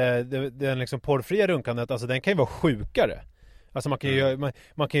med den liksom porrfria runkandet. Alltså den kan ju vara sjukare. Alltså man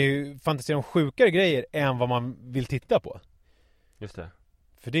kan ju fantisera om sjukare grejer än vad man vill titta på. Just det.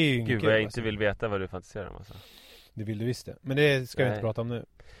 För det är ju Gud, vad jag inte vill veta vad du fantiserar om alltså. Det vill du visst det. Men det ska vi inte prata om nu.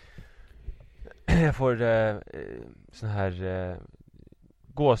 Jag får sån här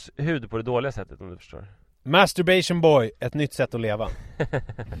gåshud på det dåliga sättet, om du förstår. Masturbation boy, ett nytt sätt att leva.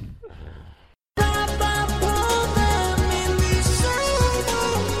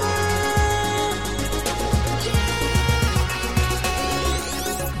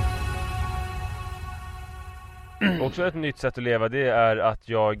 Också ett nytt sätt att leva, det är att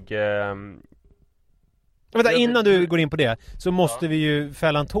jag vänta, innan du går in på det så måste vi ju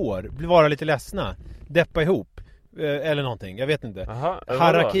fälla en tår, vara lite ledsna, deppa ihop eller någonting, jag vet inte.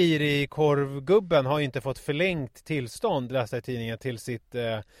 Harakiri-korvgubben har ju inte fått förlängt tillstånd, läste i tidningen, till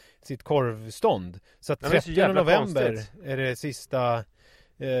sitt korvstånd. Så att 30 november konstigt. Är det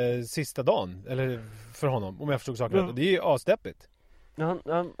sista dagen, eller för honom, om jag förstod saken rätt. Det är ju asdeppigt.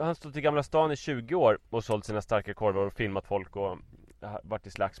 Han stod i Gamla stan i 20 år och sålt sina starka korvar och filmat folk och varit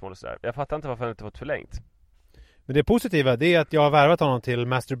i slagsmål och sådär. Jag fattar inte varför han inte fått förlängt. Men det positiva, det är att jag har värvat honom till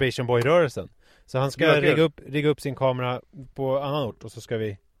Masturbation Boy-rörelsen. Så han ska rigga upp sin kamera på annan ort, och så ska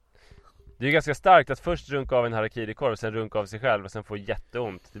vi... Det är ju ganska starkt att först runka av en harakiri-korv och sen runka av sig själv och sen få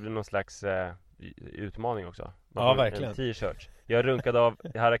jätteont. Det blir någon slags utmaning också. Ja, verkligen. En t-shirt. Jag runkade av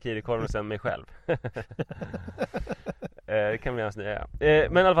harakiri-korven och sen mig själv. Det kan bli hans nya.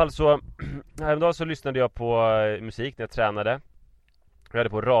 Men i alla fall så häromdagen så lyssnade jag på musik när jag tränade. Jag hade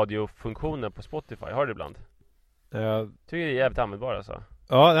på radiofunktionen på Spotify. Har du det ibland? Tycker det är jävligt användbart alltså.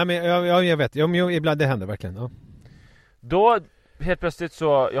 Ja, nej, men jag vet. Ibland det händer verkligen. Ja. Då helt plötsligt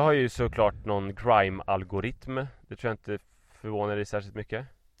så, jag har ju såklart någon grime-algoritm. Det tror jag inte förvånar dig särskilt mycket.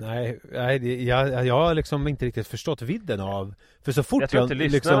 Nej, jag har liksom inte riktigt förstått vidden av. För så fort jag tror inte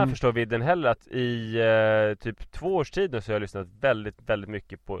lyssnarna förstår vidden heller. Att i typ 2 års tid nu så har jag lyssnat väldigt, väldigt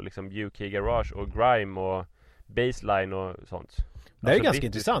mycket på liksom UK Garage och grime och baseline och sånt. Det är ju ganska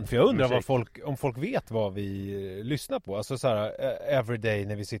intressant, för jag undrar om folk vet vad vi lyssnar på. Alltså så här, everyday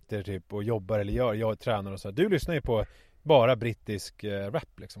när vi sitter typ och jobbar eller jag tränar och så här. Du lyssnar ju på bara brittisk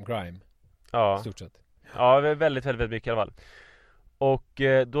rap liksom, grime. Ja. I stort sett. Ja, väldigt, väldigt, väldigt mycket i alla fall. Och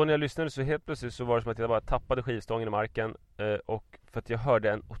då när jag lyssnade så helt plötsligt så var det som att jag bara tappade skivstången i marken. Och för att jag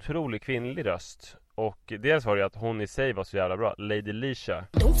hörde en otrolig kvinnlig röst. Och dels var det att hon i sig var så jävla bra, Lady Leisha.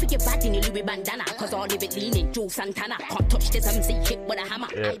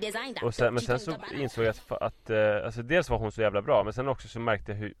 Men sen så insåg jag att alltså dels var hon så jävla bra, men sen också så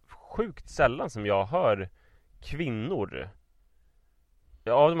märkte jag hur sjukt sällan som jag hör kvinnor.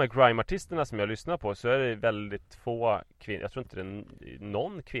 Av de här grime-artisterna som jag lyssnar på så är det väldigt få kvinnor. Jag tror inte det är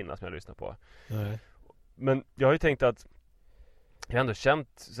någon kvinna som jag lyssnar på. Nej. Men jag har ju tänkt att jag har ändå känt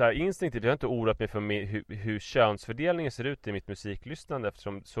så här instinktivt, jag har inte oroat mig för hur könsfördelningen ser ut i mitt musiklyssnande,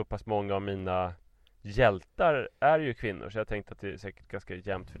 eftersom så pass många av mina hjältar är ju kvinnor. Så jag tänkte att det är säkert ganska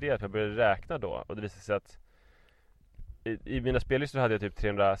jämnt fördelat. Jag började räkna då och det visade sig att i mina spellistor hade jag typ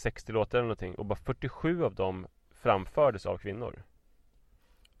 360 låtar eller någonting, och bara 47 av dem framfördes av kvinnor.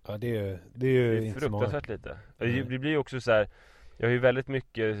 Ja, det är ju inte fruktansvärt lite. Det blir ju också så här. Jag har ju väldigt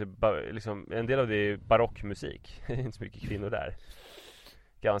mycket liksom, en del av det är barockmusik. Det är inte så mycket kvinnor där.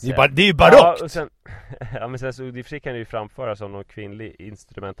 Det är ju barockt! Ja, och sen, ja, men sen så i och för sig kan det ju framföras som någon kvinnlig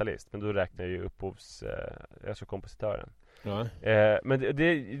instrumentalist. Men då räknar jag ju alltså kompositören. Ja. Men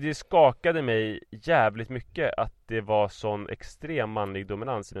det skakade mig jävligt mycket att det var sån extrem manlig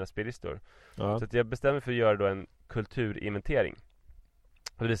dominans i mina spellistor. Ja. Så att jag bestämde mig för att göra då en kulturinventering.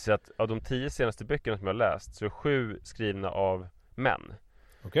 Och det visar sig att av de 10 senaste böckerna som jag har läst så är 7 skrivna av män.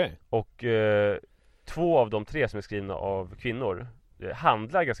 Okej. Och 2 av de 3 som är skrivna av kvinnor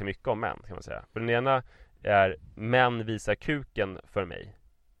handlar ganska mycket om män, kan man säga. Och den ena är Män visar kuken för mig,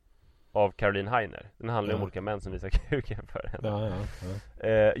 av Caroline Heiner. Den handlar om olika män som visar kuken för henne.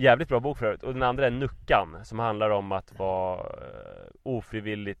 Jävligt bra bok förut. Och den andra är Nuckan, som handlar om att vara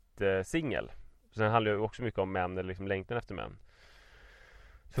ofrivilligt singel. Så den handlar ju också mycket om män, eller liksom längtan efter män.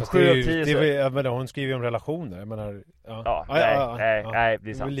 Så 7 av 10 hon skriver ju om relationer. Jag menar, nej, det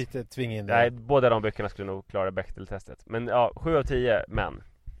är sant. Lite tving in det. Nej, båda de böckerna skulle nog klara Bechdel-testet. Men ja, 7 av 10 män.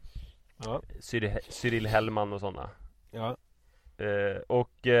 Ja. Cyril Hellman och sådana. Ja.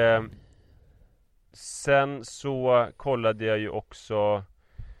 Och sen så kollade jag ju också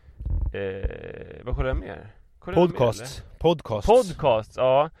vad kollade jag mer? Podcast,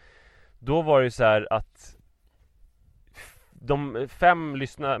 ja. Då var det ju så här att de 5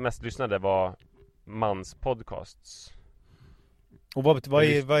 mest lyssnade var manspodcasts. Och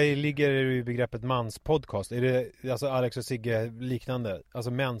vad ligger i begreppet manspodcast? Är det alltså Alex och Sigge liknande?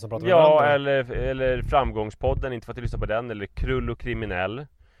 Alltså män som pratar med varandra? Ja, eller Framgångspodden, inte för att du lyssnar på den. Eller Krull och kriminell.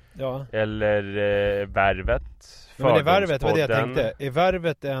 Ja. Eller Värvet. Men är Värvet, vad det jag tänkte? Är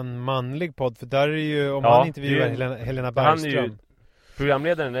Värvet en manlig podd? För där är ju, om han intervjuar Helena Bergström.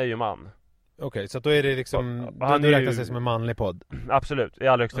 Programledaren är ju man. Okej, så då är det liksom, han då räknas det som en manlig podd. Absolut, i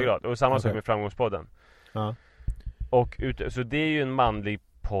allra högsta grad. Och samma sak med Framgångspodden. Ja. Och så det är ju en manlig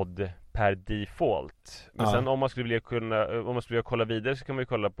podd per default. Men sen om man skulle vilja kolla vidare, så kan man ju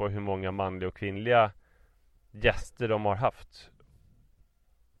kolla på hur många manliga och kvinnliga gäster de har haft.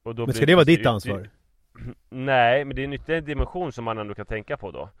 Och då men ska det vara ditt ansvar? Nej, men det är en ytterligare dimension som man ändå kan tänka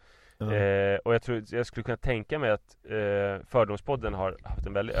på då. Och jag skulle kunna tänka mig att Fördomspodden har haft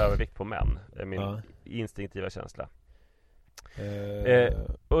en väldig övervikt på män. Min instinktiva känsla.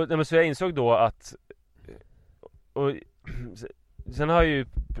 Så jag insåg då att sen har jag ju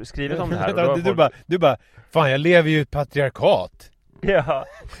skrivit om det här. Du bara, fan, jag lever ju i ett patriarkat. Ja.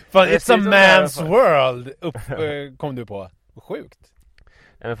 Fan, it's a man's world. Kom du på. Sjukt.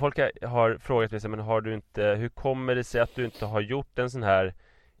 Ja, men folk har frågat mig, men hur kommer det sig att du inte har gjort en sån här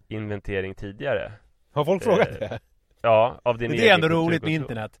inventering tidigare? Har folk frågat det? Ja, av din egen. Det är ändå roligt med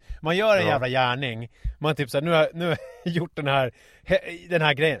internet. Man gör en jävla gärning. Man typ såhär, nu har jag gjort den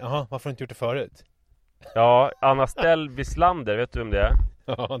här grejen. Jaha, varför har du inte gjort det förut? Ja, Anna Stell Wislander, vet du vem det är?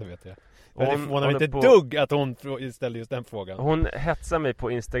 Ja, det vet jag. Det förvånar mig inte dugg att hon ställde just den frågan. Hon hetsar mig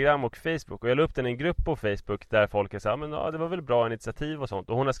på Instagram och Facebook. Och jag la upp den i en grupp på Facebook där folk är såhär, men ja, det var väl bra initiativ och sånt.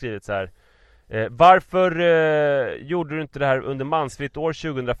 Och hon har skrivit så här: varför gjorde du inte det här under mansfritt år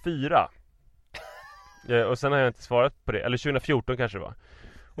 2004? Och sen har jag inte svarat på det. Eller 2014 kanske det var.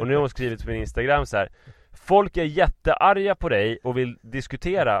 Och nu har hon skrivit på min Instagram så här: folk är jättearga på dig och vill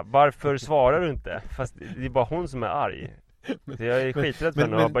diskutera. Varför svarar du inte? Fast det är bara hon som är arg. Så jag är skiträdd för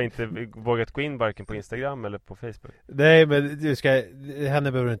henne och har bara inte vågat gå in varken på Instagram eller på Facebook. Nej, men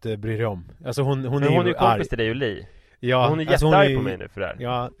henne behöver du inte bry dig om. Alltså hon är ju kompis till dig och Li. Ja, hon är jättearg på mig nu för det här.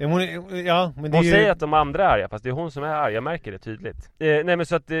 Ja, men det hon säger att de andra är arga, fast det är hon som är arg. Jag märker det tydligt. Nej, men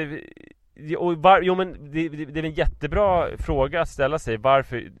så att men det är en jättebra fråga att ställa sig,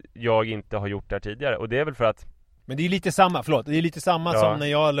 varför jag inte har gjort det här tidigare. Och det är väl för att Men det är lite samma, det är lite samma som när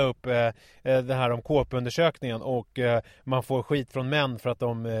jag la upp det här om KP-undersökningen och man får skit från män för att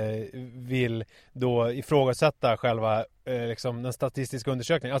de vill då ifrågasätta själva liksom den statistiska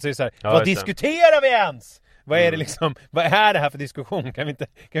undersökningen. Alltså det är så här, vad diskuterar vi ens? Vad är det liksom, vad är det här för diskussion? Kan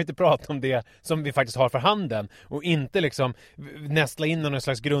vi inte prata om det som vi faktiskt har för handen och inte liksom nästla in någon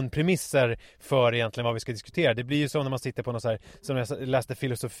slags grundpremisser för egentligen vad vi ska diskutera. Det blir ju så när man sitter på något så här, som jag läste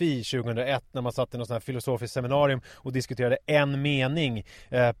filosofi 2001 när man satt i något sånt här filosofiskt seminarium och diskuterade en mening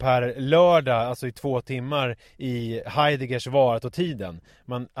per lördag, alltså i 2 timmar i Heideggers Varet och tiden.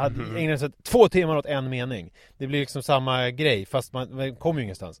 Man hade ägnat sig 2 timmar åt en mening. Det blir liksom samma grej fast man kommer ju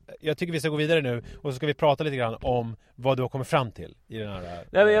ingenstans. Jag tycker vi ska gå vidare nu och så ska vi prata lite grann om vad du har kommit fram till i den här...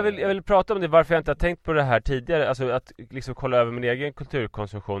 Nej, men jag vill prata om det, varför jag inte har tänkt på det här tidigare. Alltså att liksom kolla över min egen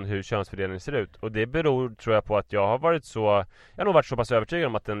kulturkonsumtion, hur könsfördelningen ser ut. Och det beror, tror jag, på att jag har varit så... Jag har nog varit så pass övertygad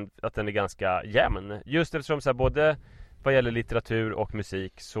om att den är ganska jämn. Just eftersom så här, både vad gäller litteratur och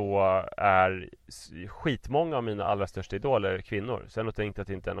musik så är skitmånga av mina allra största idoler kvinnor. Så jag nog tänkte att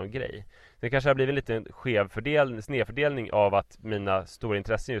det inte är någon grej. Det kanske har blivit en lite snedfördelning av att mina stora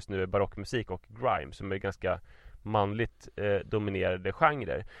intressen just nu är barockmusik och grime, som är ganska manligt dominerade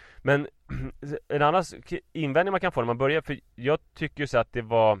genrer. Men en annan invändning man kan få när man börjar, för jag tycker så att det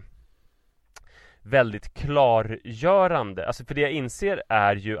var väldigt klargörande. Alltså för det jag inser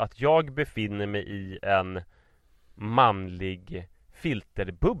är ju att jag befinner mig i en manlig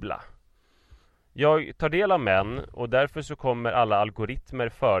filterbubbla. Jag tar del av män och därför så kommer alla algoritmer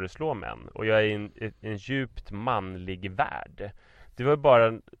föreslå män. Och jag är i en djupt manlig värld. Det var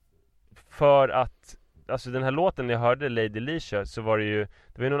bara för att, alltså den här låten jag hörde, Lady Leisha, så var det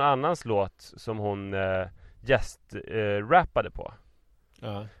var någon annans låt som hon rappade på.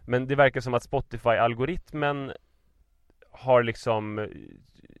 Men det verkar som att Spotify-algoritmen har liksom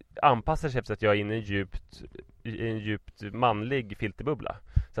anpassar sig så att jag är inne i en djupt manlig filterbubbla.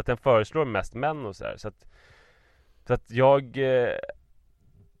 Så att den föreslår mest män och så här. Så att jag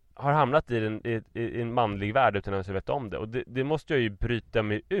har hamnat i en manlig värld utan att jag vet om det. Och det måste jag ju bryta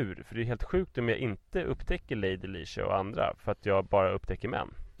mig ur. För det är helt sjukt om jag inte upptäcker Lady Leisha och andra. För att jag bara upptäcker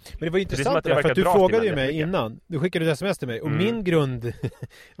män. Men det var intressant för att du frågade ju mig innan. Du skickade ett sms till mig. Och min grund,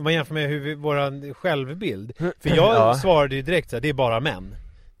 om man jämför med våran självbild. För jag svarade ju direkt så här, det är bara män.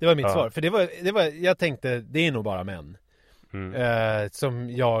 Det var mitt svar. För det var, jag tänkte, det är nog bara män. Som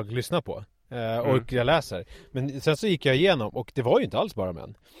jag lyssnar på. Och jag läser. Men sen så gick jag igenom och det var ju inte alls bara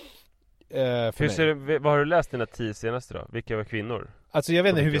män. Vad har du läst dina 10 senaste då? Vilka var kvinnor? Alltså jag vet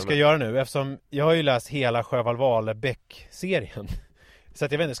inte hur vi ska göra nu. Eftersom jag har ju läst hela Sjöwall Wahlbeck-serien. Så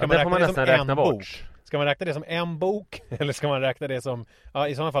att jag vet inte, ska man räkna det som en bok? Ska man räkna det som en bok? Eller ska man räkna det som... Ja,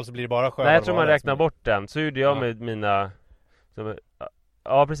 i sådana fall så blir det bara Sjöwall. Nej, jag tror man räknar bort den. Så gjorde jag med mina...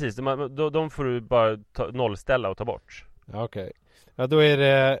 Ja, precis. De får du bara nollställa och ta bort. Okej. Ja, då är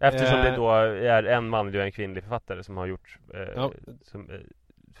det... Eftersom det då är en manlig och en kvinnlig författare som har gjort... som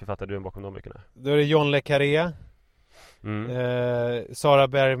författar du bakom de böckerna. Då är det John Le Carré. Sara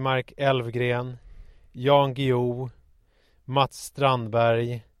Bergmark Elfgren. Jan Guillou. Mats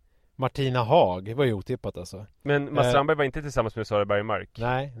Strandberg. Martina Haag. Det var ju otippat alltså. Men Mats Strandberg var inte tillsammans med Sara Bergmark?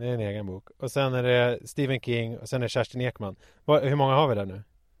 Nej, det är en egen bok. Och sen är det Stephen King. Och sen är det Kerstin Ekman. Hur många har vi där nu?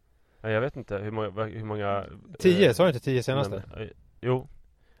 Ja, jag vet inte. Hur många 10, sa du inte 10 senaste? Jo.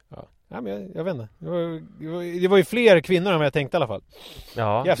 Ja, men jag vet inte. Det var ju fler kvinnor än vad jag tänkte i alla fall.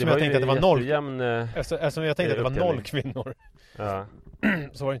 Ja, eftersom jag tänkte att det var noll. Eftersom jag tänkte att det var 0 kvinnor. Ja.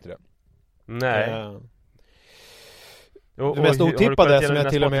 Så var det inte det. Nej. Det mest otippade som jag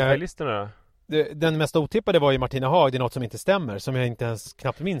till och med... Listorna? Den mest otippade var ju Martina Haag. Det är något som inte stämmer. Som jag inte ens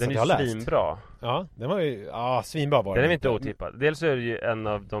knappt minns att jag har läst. Den är svinbra. Ja, den var ju... Ja, svinbra var den. Den är inte otippad. Dels så är det ju en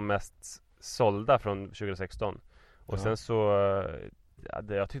av de mest sålda från 2016. Och sen så...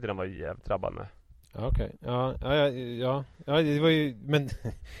 jag tyckte den var jävligt drabbande. Okej. Ja, det var ju... Men...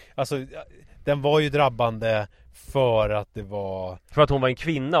 alltså, den var ju drabbande för att det var... För att hon var en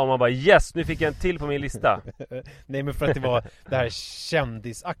kvinna och man bara yes, nu fick jag en till på min lista. Nej, men för att det var det här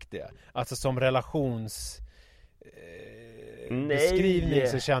kändisaktiga. Alltså som beskrivning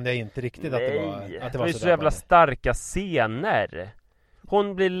så kände jag inte riktigt att det var så så jävla starka scener.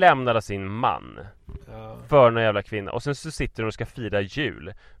 Hon blir lämnad av sin man för någon jävla kvinna. Och sen så sitter hon och ska fira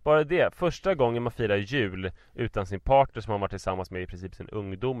jul. Bara det, första gången man firar jul utan sin partner som man varit tillsammans med i princip sin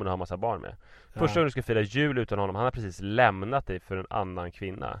ungdom och har massa barn med. Första gången du ska fira jul utan honom, han har precis lämnat dig för en annan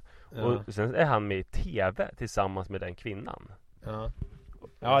kvinna. Och sen är han med i tv tillsammans med den kvinnan.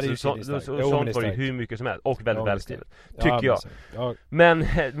 Ja, det är sånt var det hur mycket som helst. Och väldigt välskrivet, tycker jag.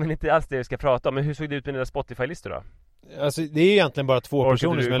 Men inte alls det vi ska prata om. Men hur såg det ut med dina Spotify-listor då? Alltså det är egentligen bara 2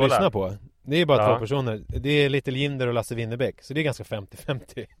 personer som jag lyssnar på. Det är bara Ja. 2 personer. Det är Little Jinder och Lasse Winnerbäck. Så det är ganska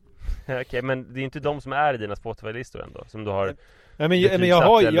 50-50. Okej, men det är inte de som är i dina Spotify-listor ändå, som du har Nej, men jag betygsatt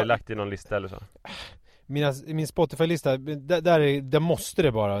har eller lagt i någon lista eller så. min Spotify-lista, där måste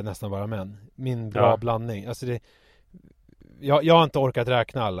det bara nästan vara män. Min bra blandning. Alltså jag har inte orkat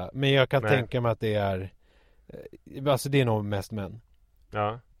räkna alla, men jag kan tänka mig att det är, alltså det är nog mest män.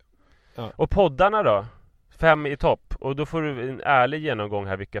 Ja. Ja. Och poddarna då? 5 i topp. Och då får du en ärlig genomgång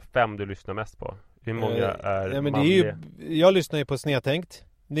här vilka 5 du lyssnar mest på. Hur många är ja, men det manliga? är ju, jag lyssnar ju på Snedtänkt.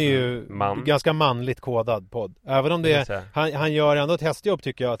 Det är ju ganska manligt kodad podd. Även om det är, han gör ändå ett hästjobb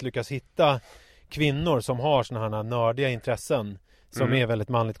tycker jag, att lyckas hitta kvinnor som har såna här nördiga intressen som är väldigt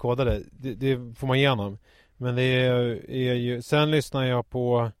manligt kodade. Det får man igenom. Men det är ju, sen lyssnar jag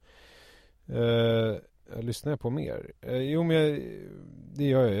på lyssnar jag på mer? Jo, men det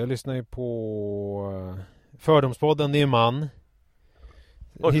gör jag. Jag lyssnar ju på Fördomspodden, det är man.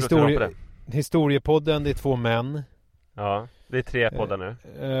 Historiepodden, det är 2 män. Ja, det är 3 poddar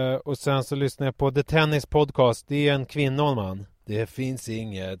nu. Och sen så lyssnar jag på The Tennis Podcast. Det är en kvinna och en man. Det finns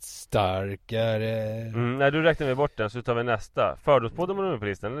inget starkare. När du räknar med bort den så tar vi nästa. Fördomspodden var nummer på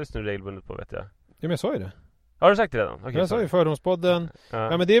listan. Den lyssnar du regelbundet på, vet jag. Ja, men jag sa ju det. Har du sagt det redan? Okay, jag sa ju Fördomspodden.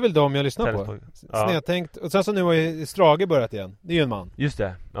 Ja, men det är väl de jag lyssnar på. Snedtänkt. Och sen så nu har ju Strage börjat igen. Det är ju en man. Just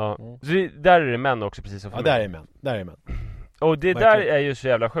det, ja. Så där är det män också, precis som för mig. Där är män. Och det där är ju så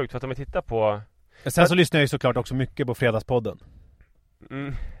jävla sjukt, för att om vi tittar på... Sen så lyssnar jag ju såklart också mycket på Fredagspodden.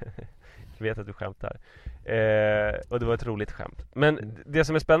 Jag vet att du skämtar. Och det var ett roligt skämt. Men det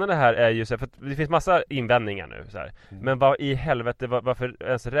som är spännande här är ju så här, för att det finns massa invändningar nu så här. Men vad i helvete, varför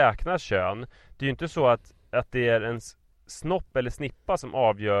ens räknas kön? Det är ju inte så att det är en snopp eller snippa som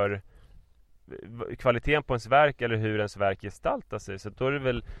avgör kvaliteten på ens verk eller hur ens verk gestaltar sig. Så då är det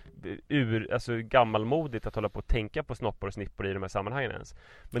väl gammalmodigt att hålla på och tänka på snoppar och snippor i de här sammanhangen ens.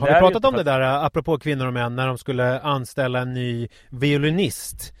 Men har vi pratat om det där, apropå kvinnor och män, när de skulle anställa en ny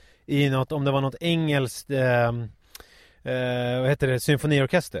violinist i något, om det var något engelskt vad heter det,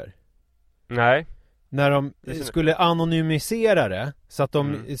 symfoniorkester? Nej. När de skulle anonymisera det så att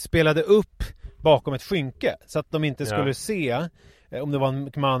de spelade upp bakom ett skynke så att de inte skulle se om det var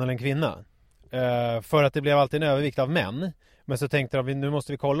en man eller en kvinna. För att det blev alltid en övervikt av män. Men så tänkte de, nu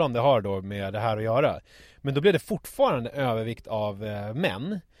måste vi kolla om det har då med det här att göra. Men då blev det fortfarande övervikt av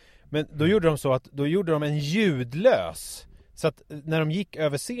män. Men då gjorde de så att då gjorde de en ljudlös, så att när de gick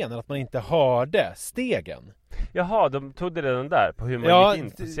över scenen att man inte hörde stegen. Jaha, de tog det redan där på hur man gick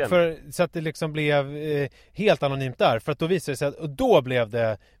in på scenen. Så att det liksom blev helt anonymt där. För att då visade det sig att, och då blev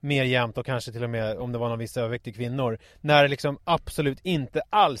det mer jämnt, och kanske till och med om det var någon viss överviktig kvinnor, när det liksom absolut inte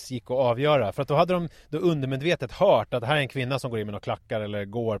alls gick att avgöra. För att då hade de då undermedvetet hört att det här är en kvinna som går in med några klackar eller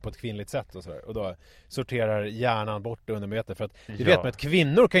går på ett kvinnligt sätt och sådär. Och då sorterar hjärnan bort det undermedvetet. För att du vet med att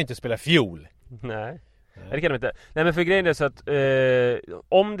kvinnor kan ju inte spela fiol. Nej, det kan de inte. Nej, men för grejen är så att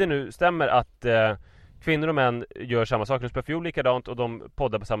om det nu stämmer att kvinnor och män gör samma sak, de spelar fiol likadant och de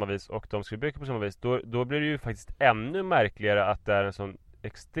poddar på samma vis och de skriver böcker på samma vis, då blir det ju faktiskt ännu märkligare att det är en sån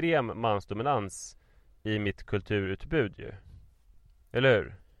extrem mansdominans i mitt kulturutbud ju. Eller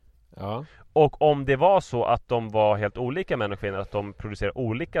hur? Ja. Och om det var så att de var helt olika män och kvinnor, att de producerar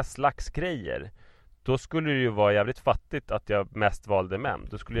olika slags grejer, då skulle det ju vara jävligt fattigt att jag mest valde män.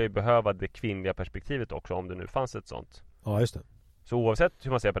 Då skulle jag ju behöva det kvinnliga perspektivet också, om det nu fanns ett sånt. Ja, just det. Så oavsett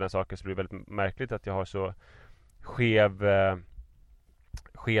hur man ser på den saken så blir det väldigt märkligt att jag har så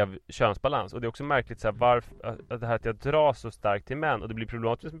skev könsbalans. Och det är också märkligt så här, varför att det här att jag dras så starkt till män. Och det blir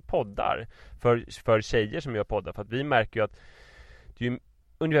problematiskt med poddar för tjejer som gör poddar. För att vi märker ju att det är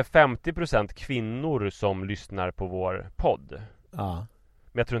ungefär 50% kvinnor som lyssnar på vår podd. Ja.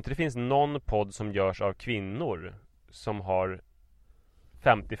 Men jag tror inte det finns någon podd som görs av kvinnor som har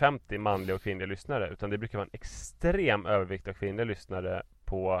 50-50 manliga och kvinnliga lyssnare, utan det brukar vara en extrem övervikt av kvinnliga lyssnare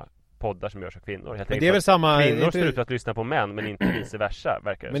på poddar som görs av kvinnor. Helt men det är väl samma, kvinnor ser ut att lyssna på män, men inte vice versa,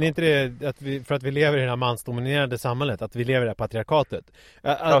 verkar det. Men är inte det att för att vi lever i det här mansdominerade samhället, att vi lever i det här patriarkatet?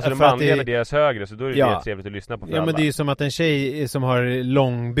 Ja, så de manliga värderas högre, så då är det mer trevligt att lyssna på för alla. Men det är ju som att en tjej som har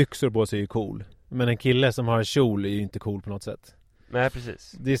långbyxor på sig är cool, men en kille som har kjol är ju inte cool på något sätt. Nej,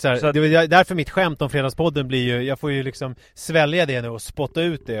 precis. Det är så här, det är därför mitt skämt om Fredagspodden blir ju, jag får ju liksom svälja det nu och spotta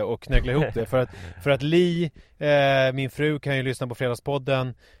ut det och knögla ihop det. För att Li, min fru, kan ju lyssna på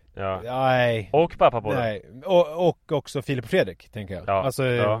Fredagspodden. Ja. Nej. Och Pappapodden. Nej. Och också Filip och Fredrik, tänker jag. Ja.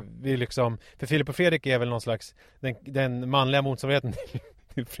 Alltså, vi liksom, för Filip och Fredrik är väl någon slags den manliga motsvarigheten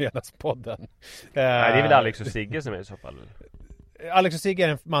till Fredagspodden. Nej, det är väl Alex och Sigge som är i så fall. Alex och Sigge är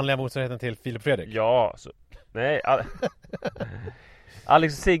den manliga motsvarigheten till Filip och Fredrik. Ja, så nej,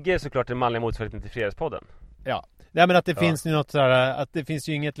 Alex och Sigge är såklart den manliga motsvarigheten till Fredagspodden. Ja. Nej, men att det finns ju något sådär, att det finns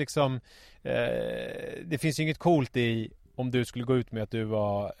ju inget liksom det finns ju inget coolt i om du skulle gå ut med att du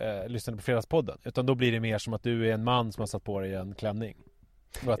var lyssnade på Fredagspodden, utan då blir det mer som att du är en man som har satt på dig en klänning.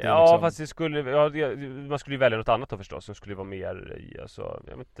 Ja, liksom... fast det skulle, man skulle ju välja något annat då förstås, som skulle vara mer, alltså,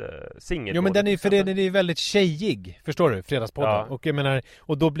 jag vet inte, singel. Jo, men den är väldigt tjejig, förstår du, Fredagspodden. Ja. Och jag menar,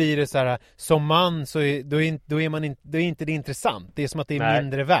 och då blir det så här, som man så är, då är inte det intressant. Det är som att det är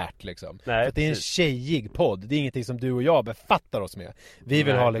mindre värt liksom. Nej, för att det är en tjejig podd. Det är ingenting som du och jag befattar oss med. Vi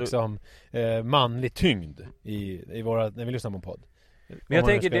vill ha liksom manlig tyngd i våra, när vi lyssnar på en podd. Men jag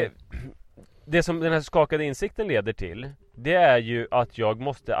tänker det som den här skakade insikten leder till, det är ju att jag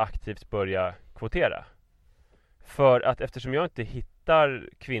måste aktivt börja kvotera. För att eftersom jag inte hittar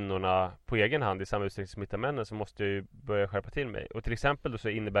kvinnorna på egen hand i samma utsträckning som hittar männen, så måste jag ju börja skärpa till mig. Och till exempel då så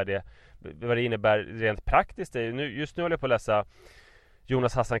innebär det, vad det innebär rent praktiskt är, just nu håller jag på att läsa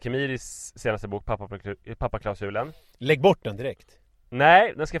Jonas Hassan Khemiris senaste bok, Pappaklausulen. Lägg bort den direkt.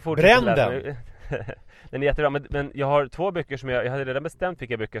 Nej, den ska fortsätta läsa. Den! Den är jättebra, men jag har 2 böcker som jag hade redan bestämt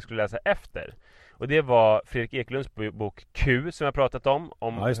vilka böcker jag skulle läsa efter. Och det var Fredrik Ekelunds bok Q, som jag pratat om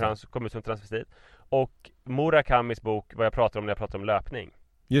hur han kom ut som transvestit. Och Murakamis bok, vad jag pratar om när jag pratar om löpning.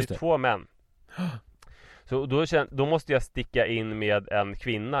 Just det är 2 män. Så då måste jag sticka in med en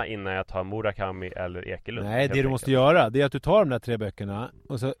kvinna innan jag tar Murakami eller Ekelund. Nej, det du måste göra, det är att du tar de där 3 böckerna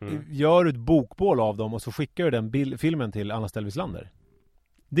och så gör du ett bokbål av dem och så skickar du den filmen till Anna Stellvislander.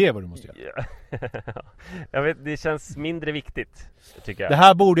 Det är vad du måste göra. Jag vet, det känns mindre viktigt, tycker jag. Det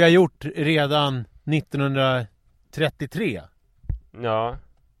här borde jag ha gjort redan 1933. Ja.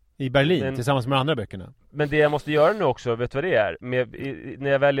 I Berlin, tillsammans med andra böckerna. Men det jag måste göra nu också, vet du vad det är?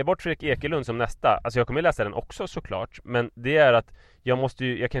 När jag väljer bort Fredrik Ekelund som nästa, alltså jag kommer läsa den också såklart, men det är att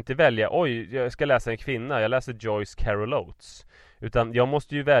jag kan inte välja, jag ska läsa en kvinna, jag läser Joyce Carol Oates. Utan jag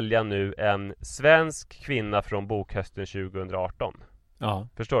måste ju välja nu en svensk kvinna från bokhösten 2018. Ja.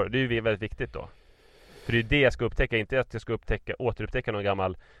 Förstår du? Det är ju väldigt viktigt då. För det är det jag ska upptäcka, inte att jag ska återupptäcka någon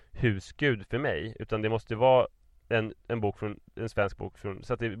gammal husgud för mig, utan det måste vara en svensk bok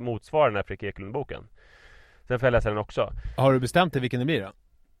så att det motsvarar den här Fredrik Ekelund-boken. Sen får jag läsa den också. Har du bestämt dig vilken det blir då?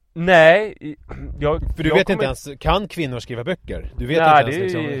 Nej, för du vet inte ens, kan kvinnor skriva böcker? Du vet nej, inte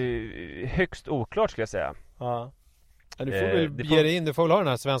ens, det är högst oklart, ska jag säga. Ja. Ja, du får väl ge dig in, du får väl ha den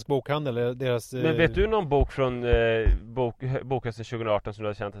här Svensk Bokhandel eller deras... Men vet du någon bok från bokhösten 2018 som du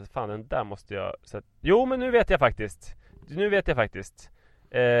har känt att fan, den där måste jag... Jo, men nu vet jag faktiskt.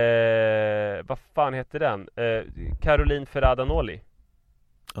 Vad fan heter den? Caroline Ferrada-Noli.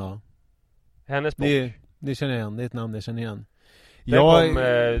 Ja. Hennes bok. Det känner jag igen, det är ett namn jag känner igen. Den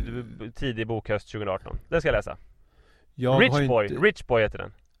kom tidig bokhöst 2018. Den ska jag läsa. Rich Boy heter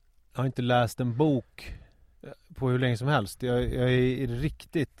den. Jag har inte läst en bok på hur länge som helst. Jag är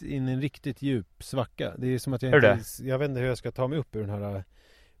riktigt in i en riktigt djup svacka. Det är som att jag vet inte hur jag ska ta mig upp ur den här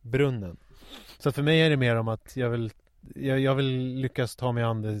brunnen. Så för mig är det mer om att jag vill lyckas ta mig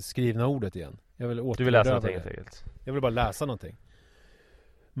an det skrivna ordet igen. Du vill läsa någonting helt enkelt. Jag vill bara läsa någonting.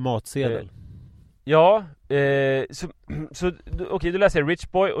 Matsedel. Ja, så okej, då läser jag Rich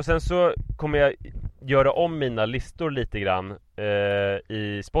Boy och sen så kommer jag göra om mina listor lite grann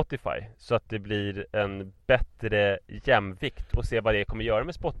i Spotify så att det blir en bättre jämvikt och se vad det kommer göra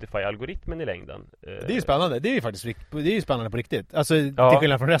med Spotify-algoritmen i längden. Det är ju spännande, det är ju spännande på riktigt. Alltså till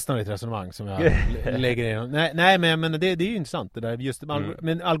skillnad från resten av ditt resonemang som jag lägger in. Nej, men det är ju intressant det där just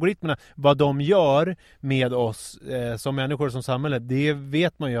men algoritmerna, vad de gör med oss som människor, som samhälle, det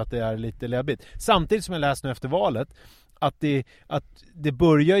vet man ju att det är lite läbbigt. Samtidigt som jag läst nu efter valet att det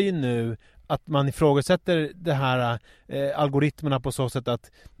börjar ju nu att man ifrågasätter det här algoritmerna på så sätt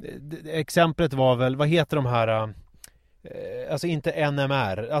att exemplet var väl, vad heter de här alltså inte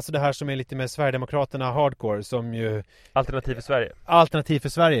NMR, alltså det här som är lite med Sverigedemokraterna hardcore, som ju Alternativ för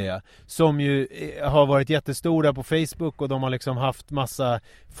Sverige, ja, som ju har varit jättestora på Facebook och de har liksom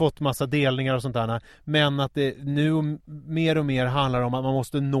fått massa delningar och sånt där, men att det nu mer och mer handlar om att man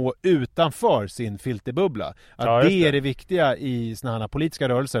måste nå utanför sin filterbubbla, att det är det viktiga i såna här politiska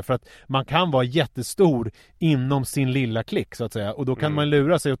rörelser, för att man kan vara jättestor inom sin lilla klick så att säga, och då kan man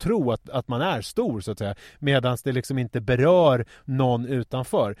lura sig och tro att man är stor så att säga, medan det liksom inte berör någon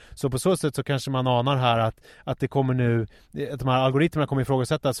utanför. Så på så sätt så kanske man anar här att det kommer nu, att de här algoritmerna kommer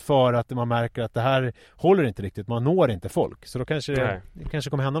ifrågasättas för att man märker att det här håller inte riktigt, man når inte folk. Så då kanske det kanske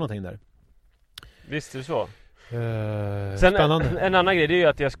kommer hända någonting där. Visst är det så. Sen en annan grej, det är ju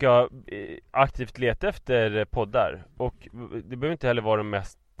att jag ska aktivt leta efter poddar, och det behöver inte heller vara de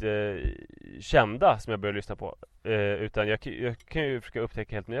mest kända som jag börjar lyssna på, utan jag kan ju försöka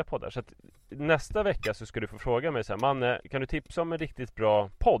upptäcka helt nya poddar. Så att nästa vecka så ska du få fråga mig så här: Manne, kan du tipsa om en riktigt bra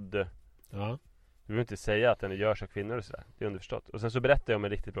podd? Ja. Du vill inte säga att den görs av kvinnor och sådär. Det är underförstått. Och sen så berättar jag om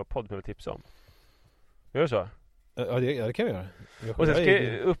en riktigt bra podd som jag vill tipsa om. Gör du så? Ja, det kan vi göra. Och sen ska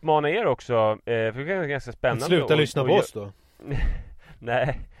jag uppmana er också, för det är ganska spännande. Sluta lyssna på oss då.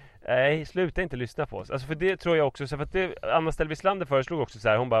 Nej, sluta inte lyssna på oss. Alltså för det tror jag också, för att det, Anna Stellvislander föreslog också så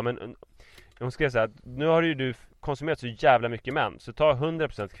här, hon bara, men hon skrev så här, nu har ju du konsumerat så jävla mycket män, så ta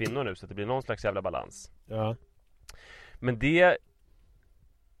 100% kvinnor nu så att det blir någon slags jävla balans. Ja. Men det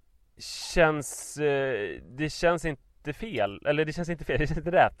känns inte fel, eller det känns inte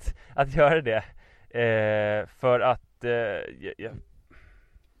rätt att göra det. För att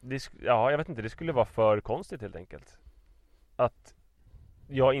jag vet inte, det skulle vara för konstigt helt enkelt. Att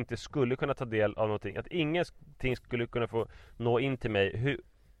jag inte skulle kunna ta del av någonting, att ingenting skulle kunna få nå in till mig, hur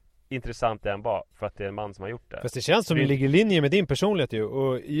intressant det än var, för att det är en man som har gjort det. Fast det känns som det ligger i linje med din personlighet ju,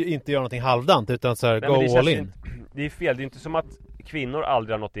 och inte göra någonting halvdant, utan så här, go all in. Det är fel, det är inte som att kvinnor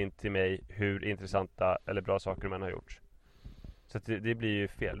aldrig har nått in till mig hur intressanta eller bra saker män har gjort. Så att det blir ju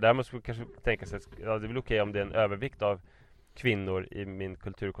fel. Däremot skulle kanske tänka sig att det är väl okej om det är en övervikt av kvinnor i min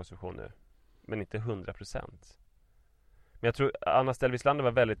kulturkonsumtion nu. Men inte 100%. Men jag tror Anna Stellvislander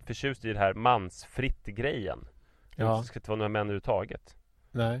var väldigt förtjust i det här mansfritt grejen. Ja. Det ska inte vara några män överhuvudtaget.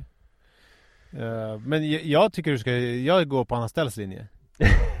 Nej. Men jag tycker jag går på Anna Stells linje.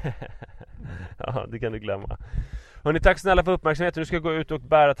 Ja, det kan du glömma. Hörrni, tack snälla för uppmärksamheten. Nu ska jag gå ut och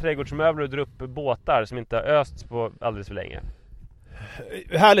bära trädgårdsmöbler och dra upp båtar som inte har östs på alldeles för länge.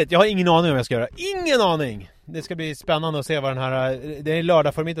 Härligt, jag har ingen aning om vad jag ska göra. Ingen aning! Det ska bli spännande att se vad den här, det är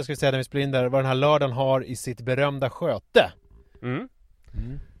lördag förmiddag ska vi säga när vi spelar in där, vad den här lördagen har i sitt berömda sköte.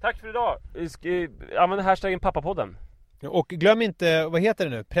 Tack för idag. Använd hashtaggen pappapodden. Och glöm inte, vad heter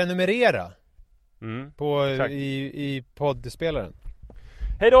det nu? Prenumerera på i poddspelaren.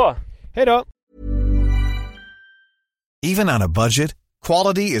 Hej då! Hej då! Even on a budget,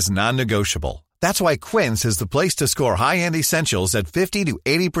 quality is non-negotiable. That's why Quince is the place to score high-end essentials at 50 to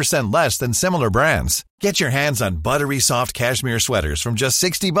 80% less than similar brands. Get your hands on buttery soft cashmere sweaters from just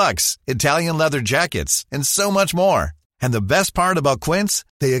 $60, Italian leather jackets, and so much more. And the best part about Quince,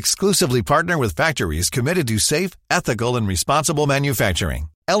 they exclusively partner with factories committed to safe, ethical, and responsible manufacturing.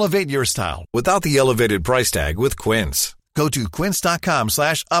 Elevate your style without the elevated price tag with Quince. Go to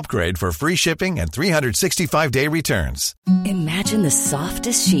quince.com/upgrade for free shipping and 365-day returns. Imagine the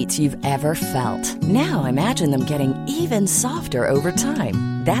softest sheets you've ever felt. Now imagine them getting even softer over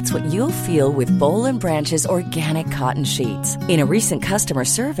time. That's what you'll feel with Boll & Branch's organic cotton sheets. In a recent customer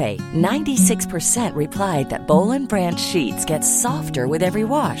survey, 96% replied that Boll & Branch sheets get softer with every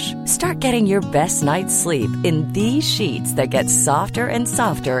wash. Start getting your best night's sleep in these sheets that get softer and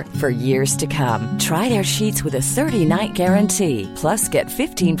softer for years to come. Try their sheets with a 30-night guarantee. Plus, get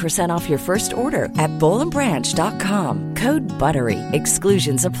 15% off your first order at bollandbranch.com. Code BUTTERY.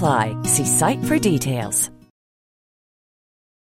 Exclusions apply. See site for details.